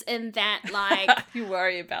vampires in that, like... You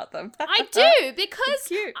worry about them. I do, because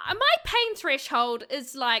Cute. my pain threshold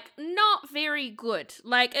is, like, not very good.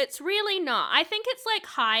 Like, it's really not. I think it's, like,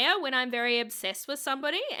 higher when I'm very obsessed with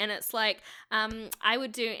somebody, and it's like, I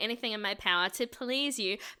would do anything in my power to please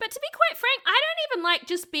you. But to be quite frank, I don't even like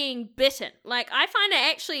just being bitten. Like, I find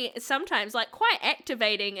it actually sometimes, like, quite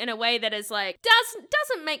activating in a way that is, like,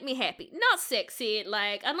 doesn't make me happy. Not sexy,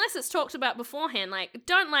 like, unless it's talked about beforehand. Like,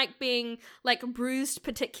 don't like being, like, bruised,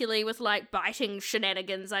 particularly with, like, biting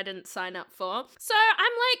shenanigans I didn't sign up for. So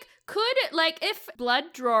I'm like, could it, like, if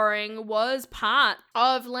blood drawing was part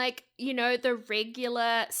of, like, you know, the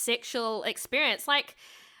regular sexual experience, like,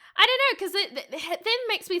 I don't know, because it then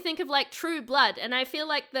makes me think of, like, True Blood, and I feel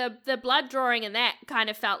like the blood drawing in that kind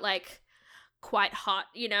of felt, like, quite hot,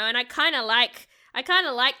 you know, and I kind of like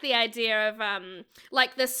the idea of,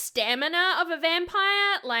 like, the stamina of a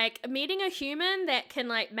vampire, like, meeting a human that can,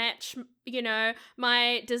 like, match, you know,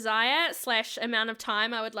 my desire / amount of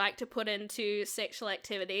time I would like to put into sexual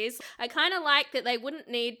activities. I kind of like that they wouldn't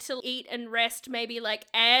need to eat and rest maybe, like,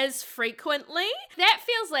 as frequently. That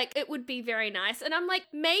feels like it would be very nice. And I'm like,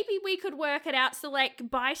 maybe we could work it out so, like,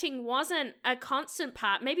 biting wasn't a constant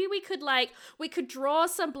part. Maybe we could draw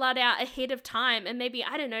some blood out ahead of time and maybe,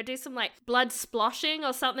 I don't know, do some, like, blood sploshing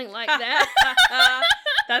or something like that.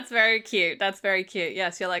 That's very cute.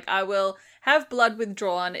 Yes, you're like, I will have blood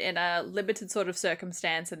withdrawn in a limited sort of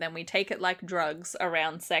circumstance, and then we take it like drugs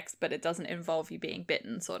around sex, but it doesn't involve you being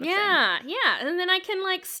bitten, sort of thing. Yeah, and then I can,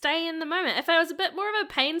 like, stay in the moment. If I was a bit more of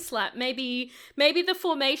a pain slut, maybe the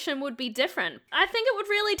formation would be different. I think it would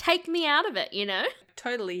really take me out of it, you know?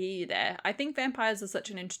 Totally hear you there. I think vampires are such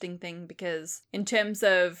an interesting thing because in terms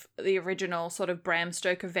of the original sort of Bram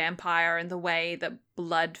Stoker vampire and the way that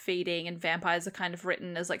blood feeding and vampires are kind of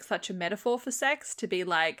written as, like, such a metaphor for sex, to be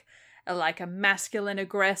like a masculine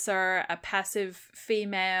aggressor, a passive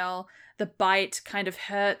female. The bite kind of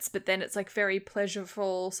hurts, but then it's, like, very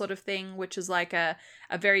pleasurable sort of thing, which is like a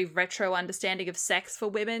very retro understanding of sex for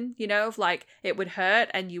women, you know, of, like, it would hurt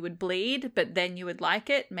and you would bleed, but then you would like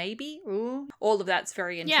it, maybe. Ooh. All of that's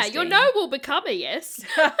very interesting. Yeah, your no will become a yes.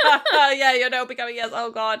 Yeah, your no will become a yes.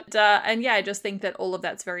 Oh, God. And yeah, I just think that all of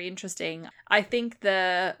that's very interesting. I think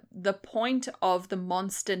the point of the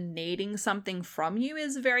monster needing something from you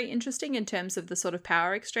is very interesting in terms of the sort of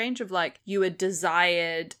power exchange of, like, you are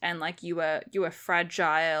desired and, like, you are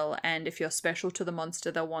fragile, and if you're special to the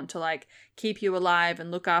monster, they'll want to, like, keep you alive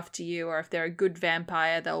and look after you, or if they're a good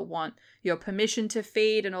vampire, they'll want your permission to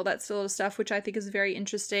feed and all that sort of stuff, which I think is very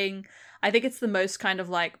interesting. I think it's the most kind of,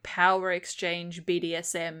 like, power exchange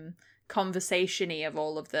BDSM conversation-y of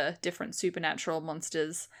all of the different supernatural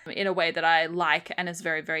monsters in a way that I like and is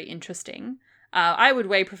very, very interesting. I would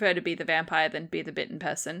way prefer to be the vampire than be the bitten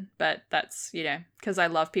person, but that's, you know, because I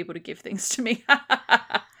love people to give things to me.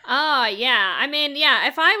 Oh, yeah. I mean, yeah,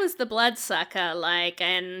 if I was the bloodsucker, like,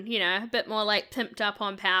 and, you know, a bit more, like, pimped up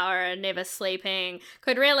on power and never sleeping,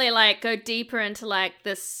 could really, like, go deeper into, like,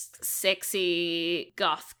 this sexy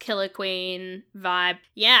goth killer queen vibe.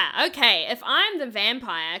 Yeah, okay, if I'm the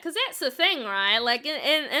vampire, because that's the thing, right? Like,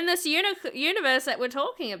 in this universe that we're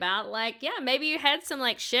talking about, like, yeah, maybe you had some,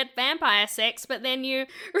 like, shit vampire sex, but then you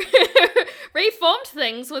reformed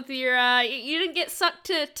things with your, you didn't get sucked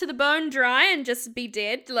to the bone dry and just be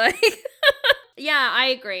dead, like... Yeah, I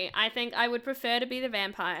agree. I think I would prefer to be the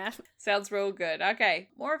vampire. Sounds real good. Okay,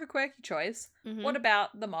 more of a quirky choice. Mm-hmm. What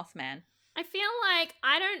about the Mothman? I feel like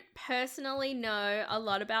I don't personally know a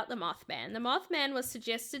lot about the Mothman. The Mothman was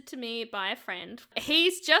suggested to me by a friend.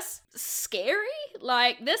 He's just scary.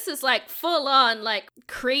 Like, this is, like, full on, like,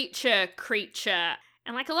 creature.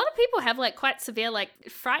 And like a lot of people have like quite severe like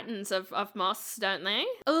frightens of moths, don't they?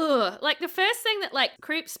 Ugh. Like the first thing that like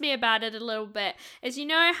creeps me about it a little bit is, you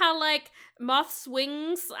know how like moths'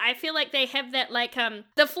 wings, I feel like they have that like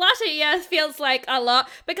the flutter, yeah, feels like a lot,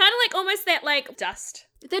 but kind of like almost that like Dust.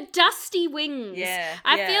 the dusty wings. Yeah.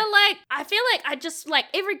 I feel like I just like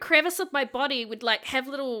every crevice of my body would like have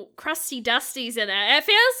little crusty dusties in it. It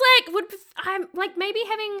feels like I'm like maybe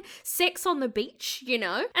having sex on the beach, you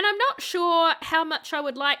know? And I'm not sure how much I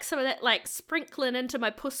would like some of that like sprinkling into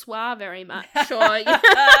my poussoir very much. Or,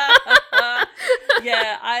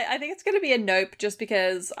 Yeah, I think it's going to be a nope, just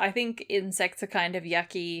because I think insects are kind of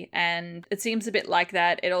yucky, and it seems a bit like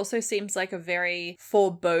that. It also seems like a very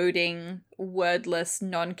foreboding, wordless,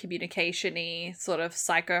 non-communication-y sort of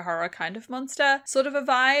psycho horror kind of monster sort of a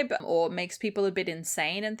vibe, or makes people a bit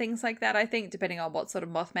insane and things like that, I think, depending on what sort of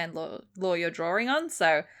Mothman law you're drawing on.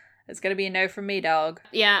 So it's going to be a no from me, dog.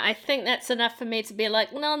 Yeah, I think that's enough for me to be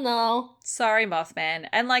like, no. Sorry, Mothman.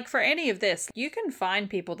 And like for any of this, you can find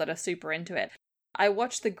people that are super into it. I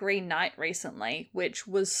watched The Green Knight recently, which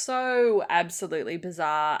was so absolutely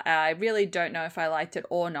bizarre. I really don't know if I liked it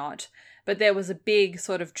or not, but there was a big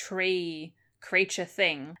sort of tree creature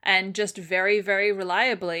thing, and just very, very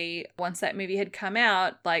reliably, once that movie had come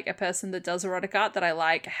out, like a person that does erotic art that I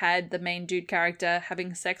like had the main dude character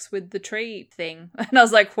having sex with the tree thing, and I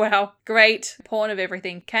was like, wow, great. Porn of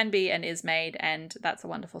everything can be and is made, and that's a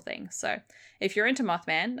wonderful thing. So if you're into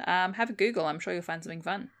Mothman, have a Google. I'm sure you'll find something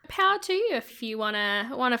fun. Power to you if you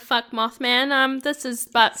wanna fuck Mothman. This is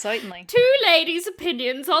but certainly two ladies'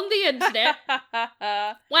 opinions on the internet.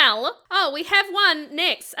 Well, we have one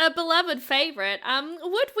next, a beloved favorite.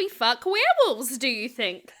 Would we fuck werewolves, do you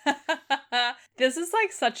think? This is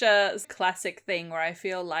like such a classic thing where I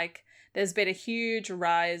feel like there's been a huge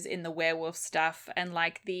rise in the werewolf stuff and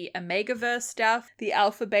like the Omegaverse stuff, the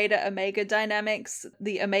alpha, beta, omega dynamics.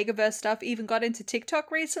 The Omegaverse stuff even got into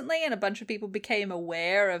TikTok recently, and a bunch of people became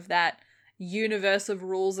aware of that universe of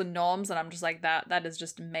rules and norms, and I'm just like, that is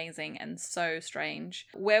just amazing and so strange.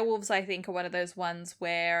 Werewolves, I think, are one of those ones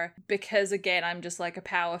where, because again I'm just like a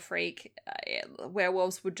power freak,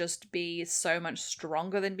 werewolves would just be so much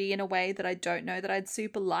stronger than me in a way that I don't know that I'd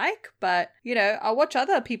super like. But you know, I'll watch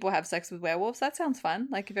other people have sex with werewolves. That sounds fun,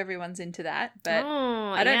 like if everyone's into that. But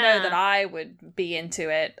I don't know that I would be into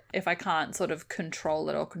it if I can't sort of control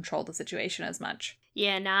it or control the situation as much.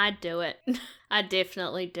 Yeah, I'd do it. I'd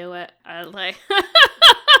definitely do it. I like...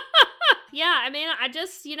 Yeah, I mean, I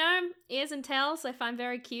just, you know, ears and tails I find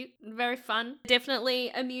very cute, very fun. Definitely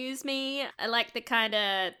amuse me. I like the kind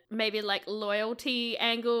of maybe like loyalty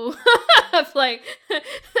angle of like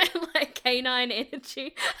canine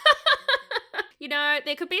energy. You know,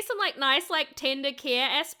 there could be some like nice like tender care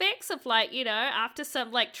aspects of like, you know, after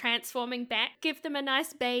some like transforming back, give them a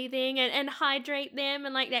nice bathing and hydrate them,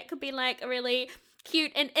 and like that could be like a really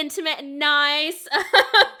cute and intimate and nice.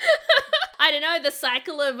 I don't know, the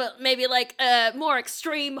cycle of maybe like more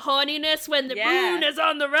extreme horniness when the moon is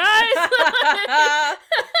on the rise.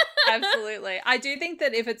 Absolutely. I do think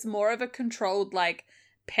that if it's more of a controlled like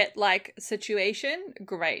pet-like situation,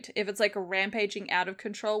 great. If it's like a rampaging out of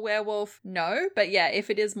control werewolf, no. But yeah, if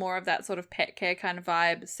it is more of that sort of pet care kind of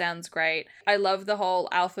vibe, sounds great. I love the whole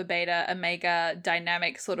alpha, beta, omega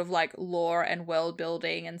dynamic sort of like lore and world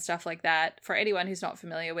building and stuff like that. For anyone who's not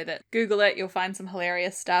familiar with it, Google it, you'll find some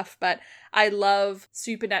hilarious stuff. But I love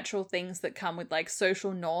supernatural things that come with like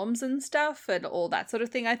social norms and stuff and all that sort of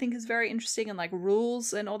thing. I think is very interesting, and like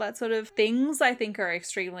rules and all that sort of things I think are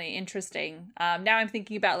extremely interesting. Now I'm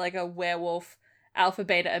thinking about like a werewolf alpha,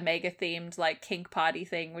 beta, omega themed like kink party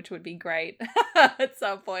thing, which would be great at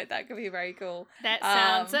some point. That could be very cool. That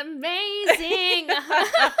sounds amazing.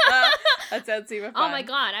 That sounds super fun. Oh my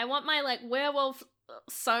god, I want my like werewolf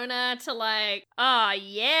Sona to like, oh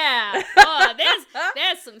yeah, oh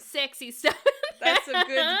there's some sexy stuff. That's some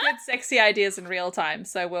good sexy ideas in real time,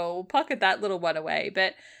 so we'll pocket that little one away.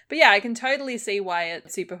 But yeah, I can totally see why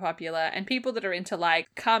it's super popular, and people that are into like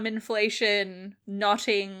cum inflation,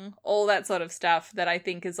 knotting, all that sort of stuff that I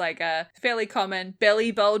think is like a fairly common,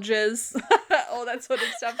 belly bulges, all that sort of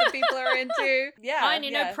stuff that people are into. Yeah. And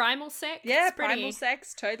you know, primal sex. Yeah, primal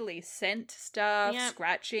sex, totally. Scent stuff,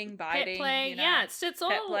 scratching, biting. Pet play, you know, yeah, it's all,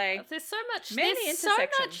 pet play. There's so much, Many there's so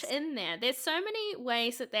much in there. There's so many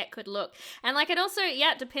ways that could look. And like it also,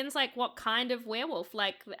 it depends like what kind of werewolf,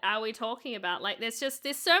 like are we talking about? Like there's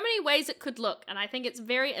so many ways it could look, and I think it's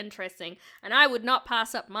very interesting, and I would not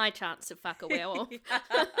pass up my chance to fuck a werewolf.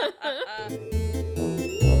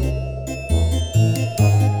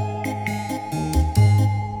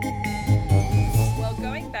 Well,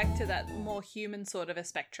 going back to that more more human sort of a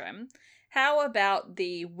spectrum, how about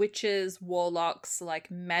the witches, warlocks, like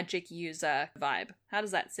magic user vibe? How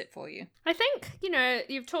does that sit for you? I think,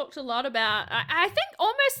 you've talked a lot about, I think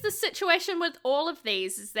almost the situation with all of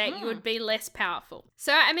these is that you would be less powerful.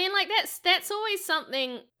 So, I mean, like, that's always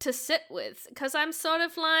something to sit with, because I'm sort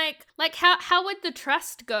of like how would the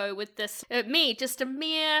trust go with this? Me, just a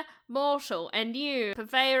mere mortal, and you,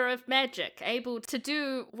 purveyor of magic, able to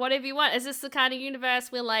do whatever you want. Is this the kind of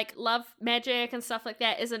universe where, like, love magic and stuff like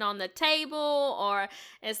that isn't on the table? Or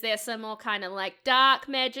is there some more kind of, like, dark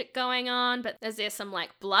magic going on? But is there some,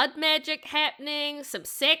 like, blood magic happening? Some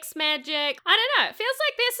sex magic? I don't know. It feels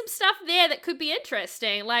like there's some stuff there that could be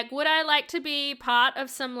interesting. Like, would I like to be part of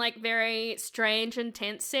some, like, very strange,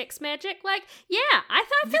 intense sex magic? Like, yeah, I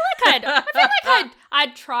feel like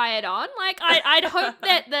I'd try it on. Like, I'd hope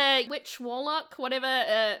that the witch, warlock,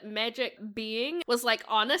 whatever magic being was, like,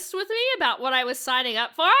 honest with me about what I was signing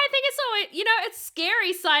up for. I think it's always, it's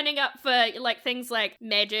scary signing up for, like, things like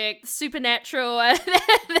magic, supernatural,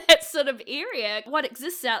 that sort of area. What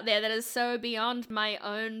exists out there that is so beyond my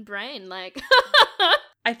own brain, like...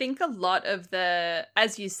 I think a lot of the,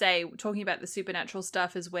 as you say, talking about the supernatural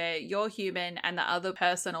stuff is where you're human and the other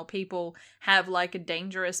person or people have like a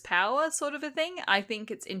dangerous power sort of a thing. I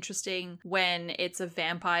think it's interesting when it's a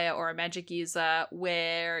vampire or a magic user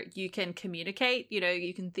where you can communicate,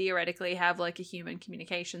 you can theoretically have like a human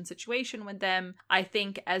communication situation with them. I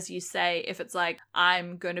think, as you say, if it's like,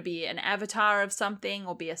 I'm going to be an avatar of something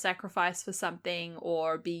or be a sacrifice for something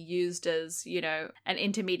or be used as, an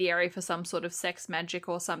intermediary for some sort of sex magic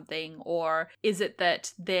or something, or is it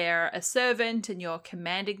that they're a servant and you're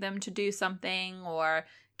commanding them to do something, or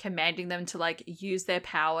commanding them to like use their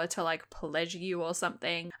power to like pleasure you or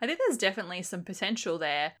something? I think there's definitely some potential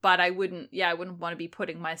there, but I wouldn't want to be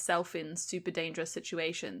putting myself in super dangerous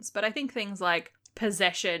situations. But I think things like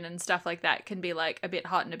possession and stuff like that can be like a bit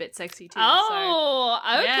hot and a bit sexy too.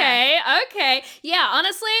 Okay. Yeah,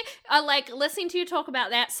 honestly, like listening to you talk about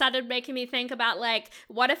that started making me think about like,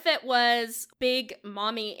 what if it was big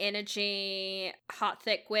mommy energy, hot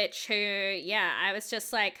thick witch who, I was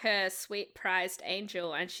just like her sweet prized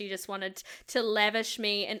angel and she just wanted to lavish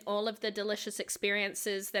me in all of the delicious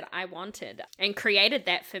experiences that I wanted and created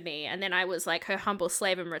that for me, and then I was like her humble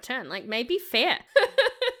slave in return. Like, maybe fair.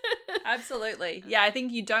 Absolutely. Yeah, I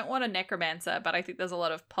think you don't want a necromancer, but I think there's a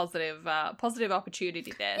lot of positive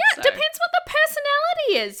opportunity there. Yeah, so. It depends what the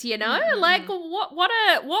personality is, Mm-hmm. Like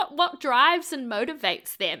what drives and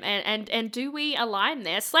motivates them, and do we align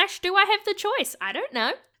there? / do I have the choice? I don't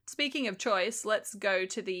know. Speaking of choice, let's go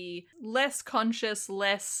to the less conscious,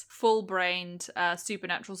 less full-brained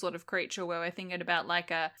supernatural sort of creature where we're thinking about like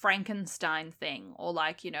a Frankenstein thing, or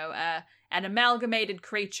like, an amalgamated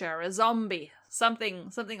creature, a zombie,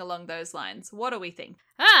 something along those lines. What do we think?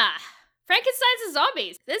 Frankenstein's and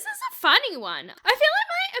zombies. This is a funny one. I feel like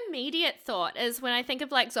my immediate thought is when I think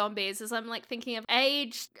of like zombies is I'm like thinking of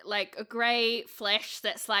aged, like a grey flesh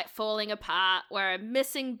that's like falling apart, where I'm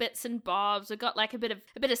missing bits and bobs. We've got like a bit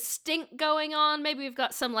of stink going on. Maybe we've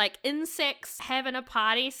got some like insects having a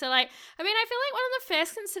party. So like, I mean, I feel like one of the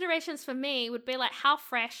first considerations for me would be like, how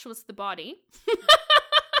fresh was the body?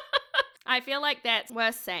 I feel like that's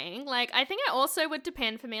worth saying. Like, I think it also would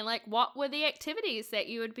depend for me, like, what were the activities that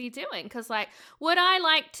you would be doing? Because, like, would I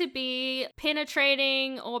like to be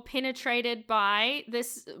penetrating or penetrated by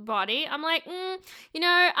this body? I'm like,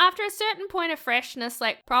 after a certain point of freshness,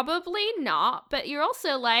 like, probably not. But you're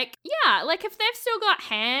also like, yeah, like, if they've still got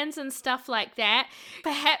hands and stuff like that,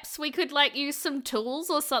 perhaps we could, like, use some tools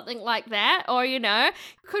or something like that. Or,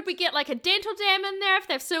 could we get, like, a dental dam in there if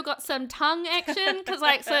they've still got some tongue action? Because,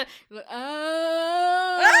 like, so...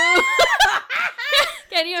 Oh.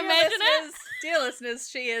 Can you imagine it? Dear listeners,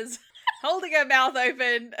 she is holding her mouth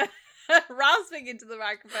open, rasping into the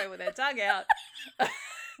microphone with her tongue out,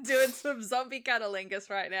 doing some zombie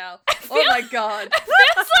cunnilingus right now. Oh my god. It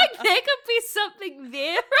feels like there could be something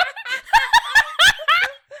there.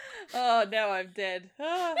 Oh, now I'm dead.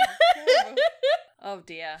 Oh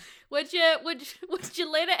dear. Would you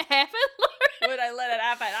let it happen, Lauren? Would I let it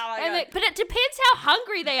happen? Oh my god. But it depends how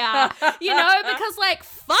hungry they are, because like,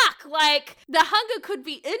 fuck, like the hunger could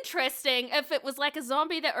be interesting if it was like a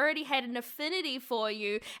zombie that already had an affinity for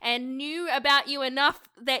you and knew about you enough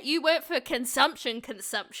that you weren't for consumption.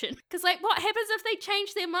 Because like, what happens if they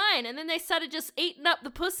change their mind and then they started just eating up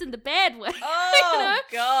the puss in the bad way? Oh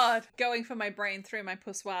god. Going for my brain through my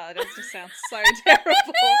puss. Wow, that just sounds so terrible.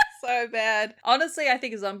 So bad. Honestly, I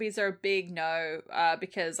think zombies are a big no,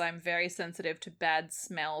 because I'm very sensitive to bad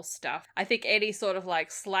smell stuff. I think any sort of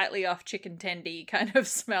like slightly off chicken tendy kind of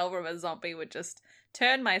smell from a zombie would just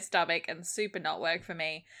turn my stomach and super not work for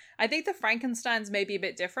me. I think the Frankenstein's may be a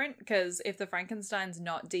bit different, because if the Frankenstein's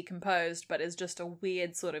not decomposed but is just a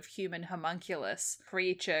weird sort of human homunculus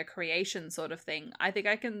creature creation sort of thing, I think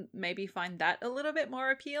I can maybe find that a little bit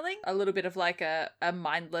more appealing. A little bit of like a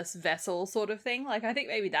mindless vessel sort of thing. Like, I think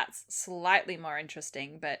maybe that's slightly more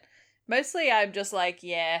interesting, but mostly I'm just like,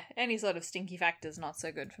 yeah, any sort of stinky factor's not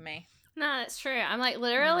so good for me. No, that's true. I'm like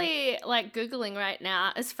literally like Googling right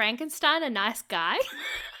now, is Frankenstein a nice guy?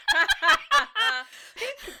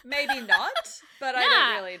 Maybe not, but I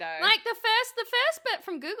don't really know. Like the first bit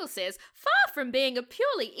from Google says, far from being a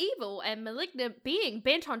purely evil and malignant being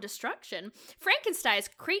bent on destruction, Frankenstein's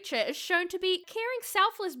creature is shown to be a caring,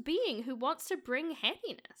 selfless being who wants to bring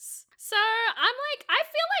happiness. So I'm like, I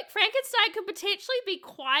feel like Frankenstein could potentially be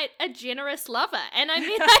quite a generous lover. And I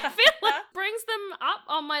mean, I feel like brings them up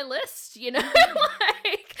on my list, you know?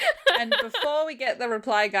 Like... And before we get the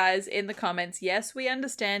reply, guys, in the comments, yes, we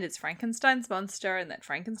understand it's Frankenstein's monster and that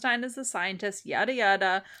Frankenstein is the scientist, yada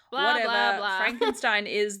yada, blah, whatever. blah, blah. Frankenstein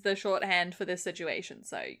is the shorthand for this situation.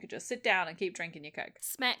 So you could just sit down and keep drinking your Coke.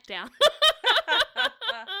 Smackdown.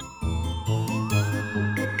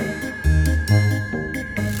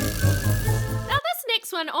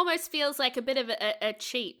 Next one almost feels like a bit of a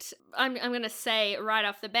cheat. I'm going to say right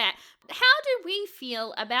off the bat. How do we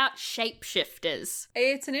feel about shapeshifters?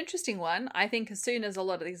 It's an interesting one. I think as soon as a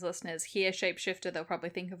lot of these listeners hear shapeshifter, they'll probably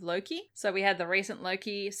think of Loki. So we had the recent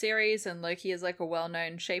Loki series, and Loki is like a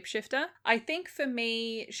well-known shapeshifter. I think for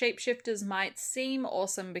me, shapeshifters might seem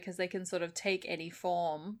awesome because they can sort of take any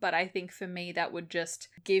form, but I think for me that would just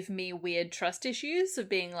give me weird trust issues of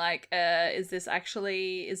being like, is this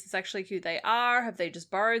actually who they are? Have they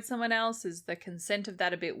just borrowed someone else? Is the consent of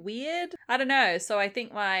that a bit weird? I don't know. So I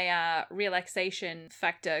think my relaxation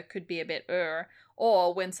factor could be a bit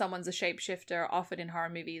or when someone's a shapeshifter, often in horror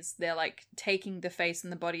movies, they're like taking the face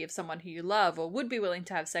and the body of someone who you love or would be willing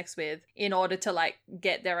to have sex with in order to like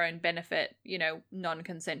get their own benefit, you know,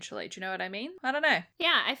 non-consensually. Do you know what I mean? I don't know.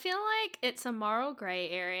 Yeah, I feel like it's a moral grey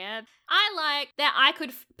area. I like that I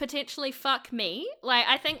could potentially fuck me. Like,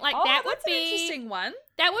 I think like that would be... an interesting one.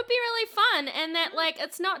 That would be really fun, and that, like,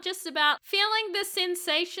 it's not just about feeling the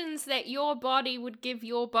sensations that your body would give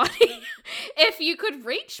your body if you could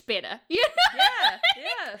reach better. You know?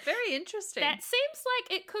 Yeah, very interesting. That seems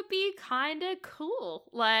like it could be kind of cool.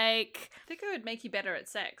 Like... I think it would make you better at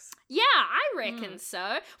sex. Yeah, I reckon so.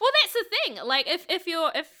 Well, that's the thing. Like, if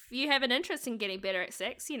you have an interest in getting better at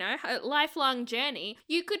sex, you know, a lifelong journey,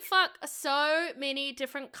 you could fuck so many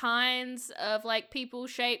different kinds of, like, people,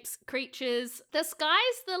 shapes, creatures. The sky's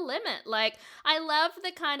the limit. Like, I love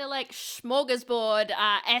the kind of, like, smorgasbord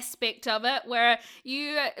aspect of it, where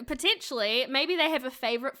you potentially, maybe they have a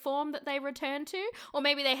favorite form that they return to, or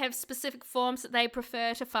maybe they have specific forms that they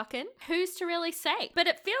prefer to fuck in. Who's to really say? But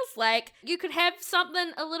it feels like you could have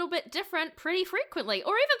something a little bit different pretty frequently,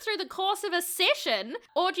 or even through the course of a session,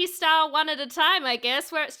 orgy style, one at a time, I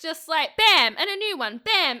guess, where it's just like bam and a new one,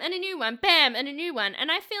 bam and a new one, bam and a new one.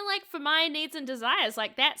 And I feel like for my needs and desires,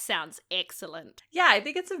 like, that sounds excellent. Yeah, I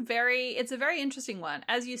think it's a very interesting one.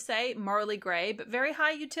 As you say, morally grey, but very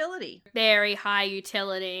high utility. Very high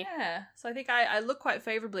utility. Yeah, so I think I look quite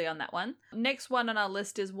favorably on that one. Next one on our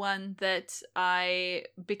list is one that I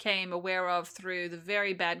became aware of through the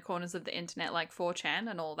very bad corners of the internet, like 4chan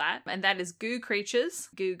and all that, and that is goo creatures,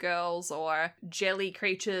 goo girls, or jelly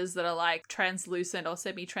creatures that are like translucent or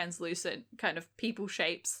semi-translucent kind of people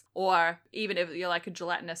shapes, or even if you're like a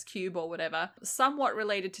gelatinous cube or whatever, somewhat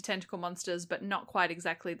related to tentacle monsters, but not quite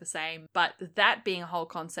exactly the same. But that being a whole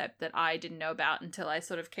concept that I didn't know about until I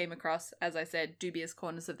sort of came across, as I said, dubious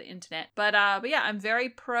corners of the internet. But yeah, I'm very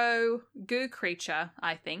pro goo creature,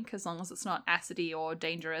 I think, as long as it's not acidy or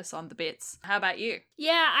dangerous on the bits. How about you?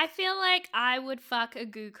 Yeah, I feel like I would fuck a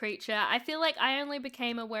goo creature. I feel like I only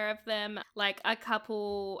became aware of them like a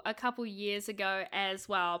couple years ago as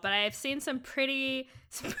well, but I have seen some pretty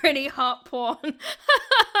hot porn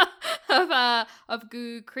of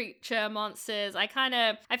goo creature monsters. I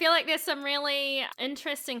feel like there's some really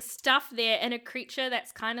interesting stuff there in a creature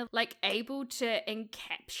that's kind of like able to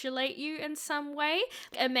encapsulate you in some way.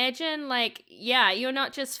 Imagine like, yeah, you're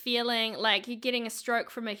not just feeling like you're getting a stroke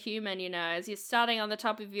from a human, you know, as you're starting on the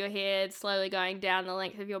top of your head, slowly going down the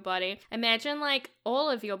length of your body. Imagine like all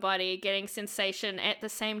of your body getting sensation at the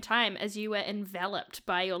same time as you were enveloped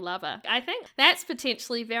by your lover. I think that's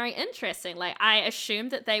potentially very interesting. Like, I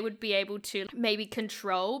assumed that they would would be able to maybe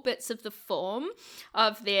control bits of the form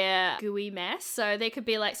of their gooey mass. So there could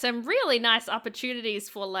be like some really nice opportunities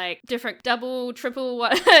for like different double, triple,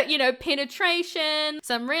 penetration,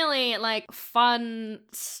 some really like fun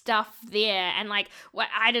stuff there. And like,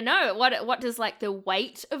 I don't know, what does like the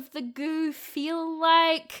weight of the goo feel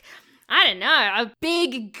like? I don't know, a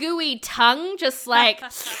big gooey tongue just like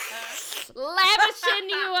lavishing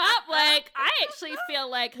you up. Like, I actually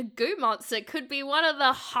feel like a goo monster could be one of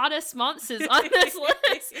the hottest monsters on this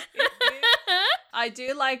list. I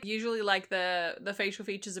do usually the facial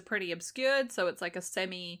features are pretty obscured, so it's like a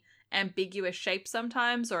semi-ambiguous shape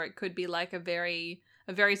sometimes, or it could be like a very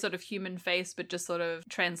sort of human face, but just sort of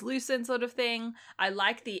translucent sort of thing. I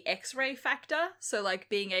like the X-ray factor, so like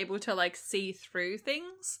being able to like see through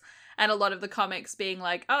things. And a lot of the comics being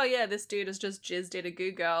like, oh yeah, this dude has just jizzed in a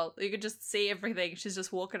goo girl. You could just see everything. She's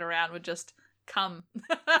just walking around with just cum.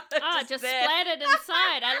 just splattered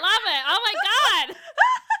inside. I love it. Oh my God.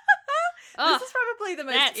 This is probably the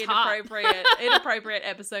most inappropriate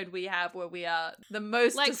episode we have, where we are the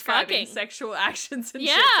most like describing fucking sexual actions and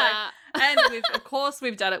shit. And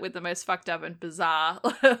we've done it with the most fucked up and bizarre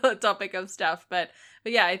topic of stuff. But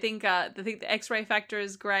yeah, I think the X-ray factor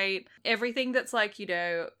is great. Everything that's like,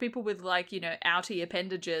 people with like, outy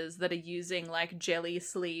appendages that are using like jelly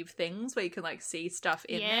sleeve things where you can like see stuff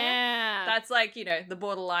in there. That's like, the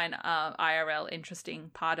borderline IRL interesting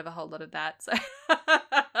part of a whole lot of that. So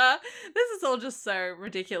this is all just so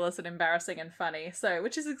ridiculous and embarrassing and funny. So,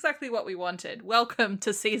 which is exactly what we wanted. Welcome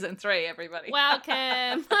to season 3, everybody.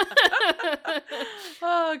 Welcome.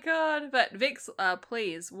 Oh God. But Vix,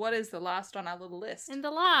 please, what is the last on our little list? And the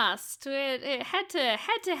last, it had to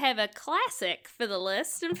have a classic for the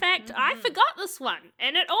list. In fact, I forgot this one,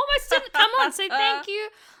 and it almost didn't come on. So thank you,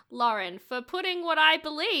 Lauren, for putting what I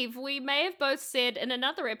believe we may have both said in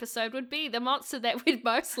another episode would be the monster that we'd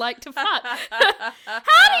most like to fuck.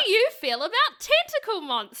 How do you feel about tentacle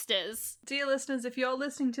monsters? Dear listeners, if you're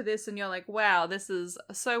listening to this and you're like, wow, this is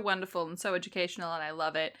so wonderful and so educational and I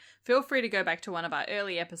love it, feel free to go back to one of our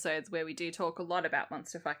early episodes where we do talk a lot about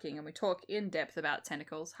monster fucking and we talk in depth about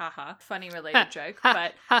tentacles. Haha. Funny related joke,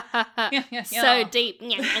 but so deep.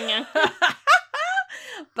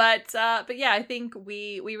 But yeah, I think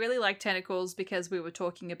we really like tentacles because we were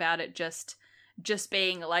talking about it just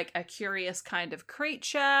being like a curious kind of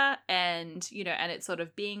creature, and and it's sort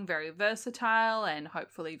of being very versatile and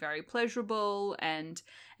hopefully very pleasurable. And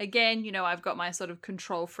again, I've got my sort of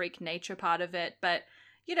control freak nature part of it, but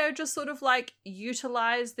just sort of like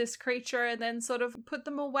utilize this creature and then sort of put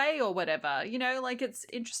them away or whatever, like it's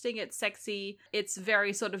interesting, it's sexy, it's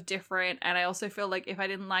very sort of different. And I also feel like if I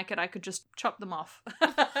didn't like it, I could just chop them off. So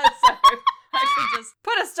I could just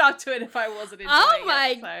put a stop to it if I wasn't into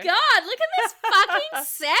God, look at this fucking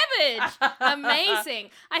savage. Amazing.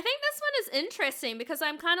 I think this one is interesting because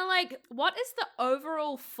I'm kind of like, what is the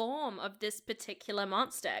overall form of this particular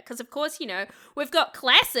monster? Because of course, we've got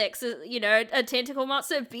classics, a tentacle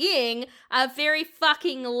monster being a very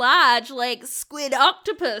fucking large, like squid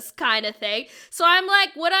octopus kind of thing. So I'm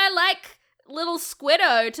like, would I like little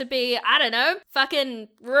Squiddo to be, I don't know, fucking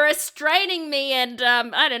restraining me and,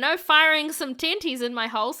 firing some tenties in my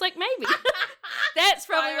holes? Like, maybe. That's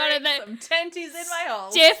probably one of the... some tenties in my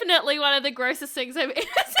holes. Definitely one of the grossest things I've ever seen in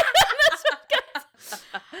this podcast.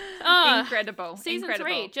 Incredible. Season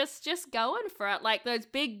 3, just going for it. Like, those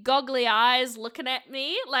big goggly eyes looking at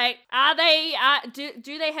me. Like, are they, do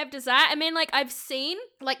they have desire? I mean, like, I've seen,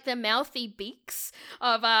 like, the mouthy beaks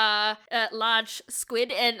of large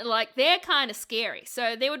squid, and, like, they're kind of scary.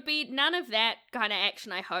 So there would be none of that kind of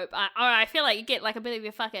action, I hope. I feel like you get, like, a bit of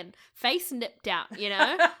your fucking face nipped out,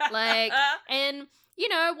 Like, and...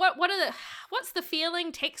 what's the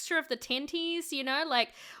feeling, texture of the tenties, like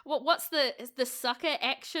what's the sucker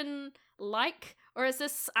action like? Or is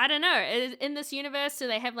this, I don't know, in this universe, do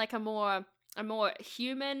they have like a more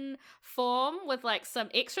human form with like some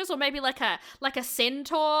extras, or maybe like a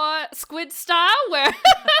centaur squid style where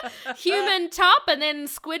human top and then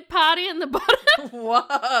squid party in the bottom?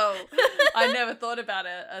 Whoa. I never thought about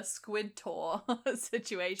a squid tour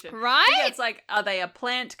situation. Right? I think it's like, are they a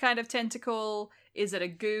plant kind of tentacle? Is it a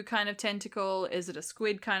goo kind of tentacle? Is it a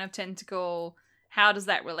squid kind of tentacle? How does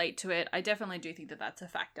that relate to it? I definitely do think that that's a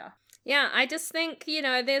factor. Yeah, I just think,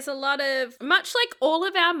 there's a lot of, much like all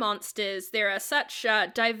of our monsters, there are such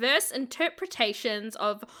diverse interpretations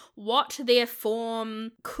of what their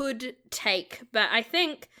form could take. But I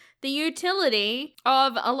think the utility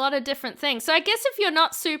of a lot of different things. So I guess if you're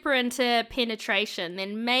not super into penetration,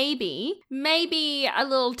 then maybe a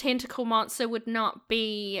little tentacle monster would not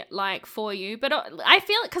be like for you. But I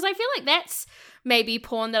feel like that's maybe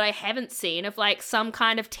porn that I haven't seen of like some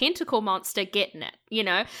kind of tentacle monster getting it, you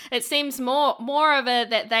know? It seems more of a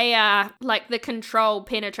that they are like the control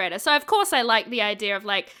penetrator. So of course I like the idea of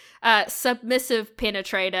like submissive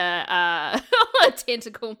penetrator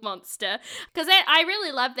tentacle monster, because I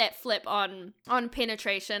really love that flip on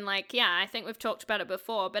penetration. Like, yeah, I think we've talked about it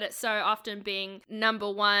before, but it's so often being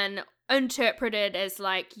number one interpreted as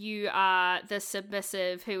like you are the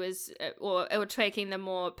submissive who is or taking the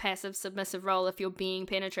more passive submissive role if you're being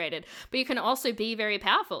penetrated, but you can also be very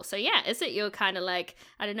powerful. So yeah, is it your kind of like,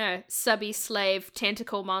 I don't know, subby slave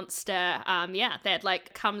tentacle monster that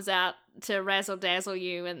like comes out to razzle dazzle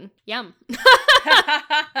you and yum.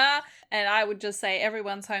 And I would just say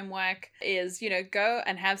everyone's homework is, go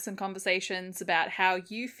and have some conversations about how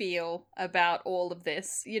you feel about all of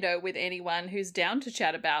this, with anyone who's down to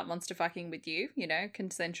chat about monster fucking with you,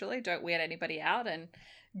 consensually. Don't weird anybody out, and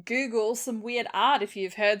Google some weird art if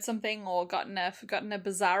you've heard something or gotten a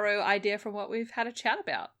bizarro idea from what we've had a chat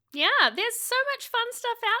about. Yeah, there's so much fun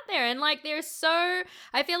stuff out there, and like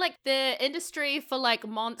I feel like the industry for like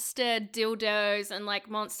monster dildos and like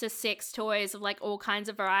monster sex toys of like all kinds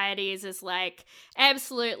of varieties is like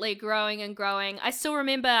absolutely growing and growing. I still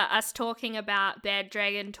remember us talking about Bad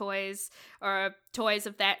Dragon toys or toys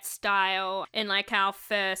of that style in like our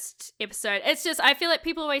first episode. It's just, I feel like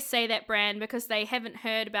people always say that brand because they haven't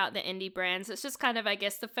heard about the indie brands. It's just kind of, I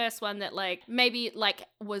guess, the first one that like maybe like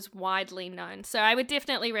was widely known. So I would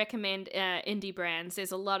definitely recommend indie brands.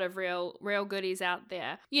 There's a lot of real goodies out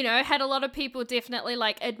there. Had a lot of people definitely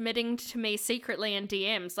like admitting to me secretly in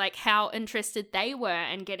DMs like how interested they were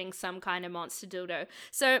in getting some kind of monster dildo.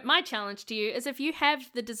 So my challenge to you is, if you have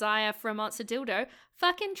the desire for a monster dildo,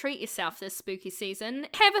 fucking treat yourself this spooky season.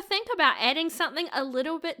 Have a think about adding something a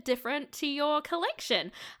little bit different to your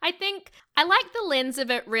collection. I think I like the lens of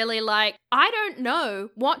it really like, I don't know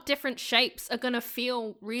what different shapes are going to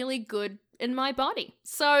feel really good in my body.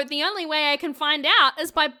 So the only way I can find out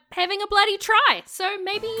is by having a bloody try. So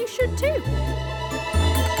maybe you should too.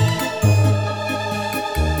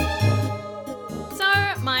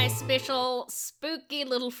 My special spooky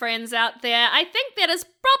little friends out there, I think that is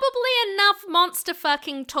probably enough monster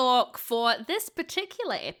fucking talk for this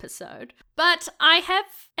particular episode. But I have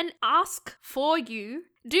an ask for you.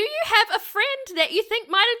 Do you have a friend that you think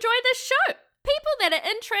might enjoy this show? People that are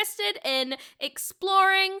interested in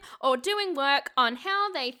exploring or doing work on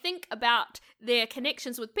how they think about their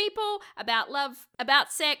connections with people, about love,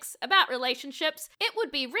 about sex, about relationships. It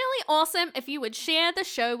would be really awesome if you would share the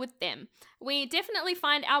show with them. We definitely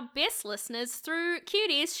find our best listeners through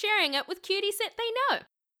cuties sharing it with cuties that they know.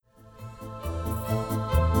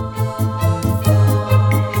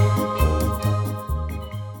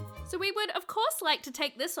 So we would, of course, like to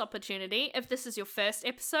take this opportunity, if this is your first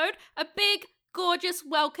episode, a big, gorgeous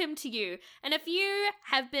welcome to you. And if you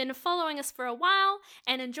have been following us for a while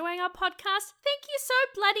and enjoying our podcast, thank you so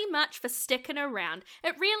bloody much for sticking around.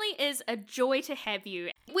 It really is a joy to have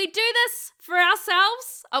you. We do this for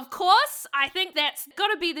ourselves, of course. I think that's got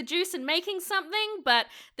to be the juice in making something, but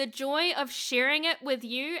the joy of sharing it with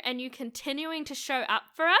you and you continuing to show up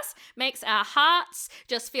for us makes our hearts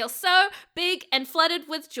just feel so big and flooded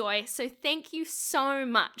with joy. So thank you so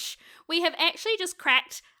much. We have actually just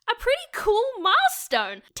cracked a pretty cool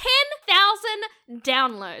milestone. 10,000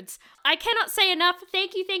 downloads. I cannot say enough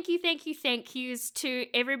thank yous to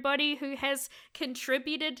everybody who has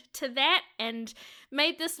contributed to that and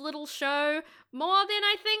made this little show more than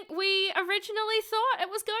I think we originally thought it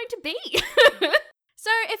was going to be. So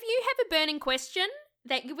if you have a burning question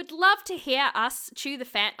that you would love to hear us chew the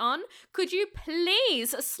fat on, could you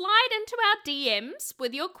please slide into our DMs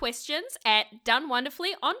with your questions at Done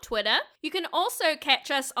Wonderfully on Twitter. You can also catch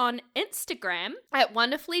us on Instagram at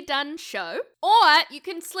Wonderfully Done Show, or you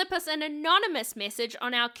can slip us an anonymous message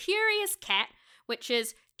on our Curious Cat, which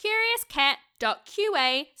is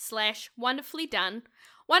curiouscat.qa/wonderfullydone.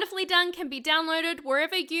 Wonderfully Done can be downloaded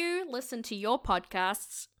wherever you listen to your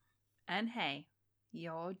podcasts. And hey,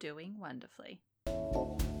 you're doing wonderfully.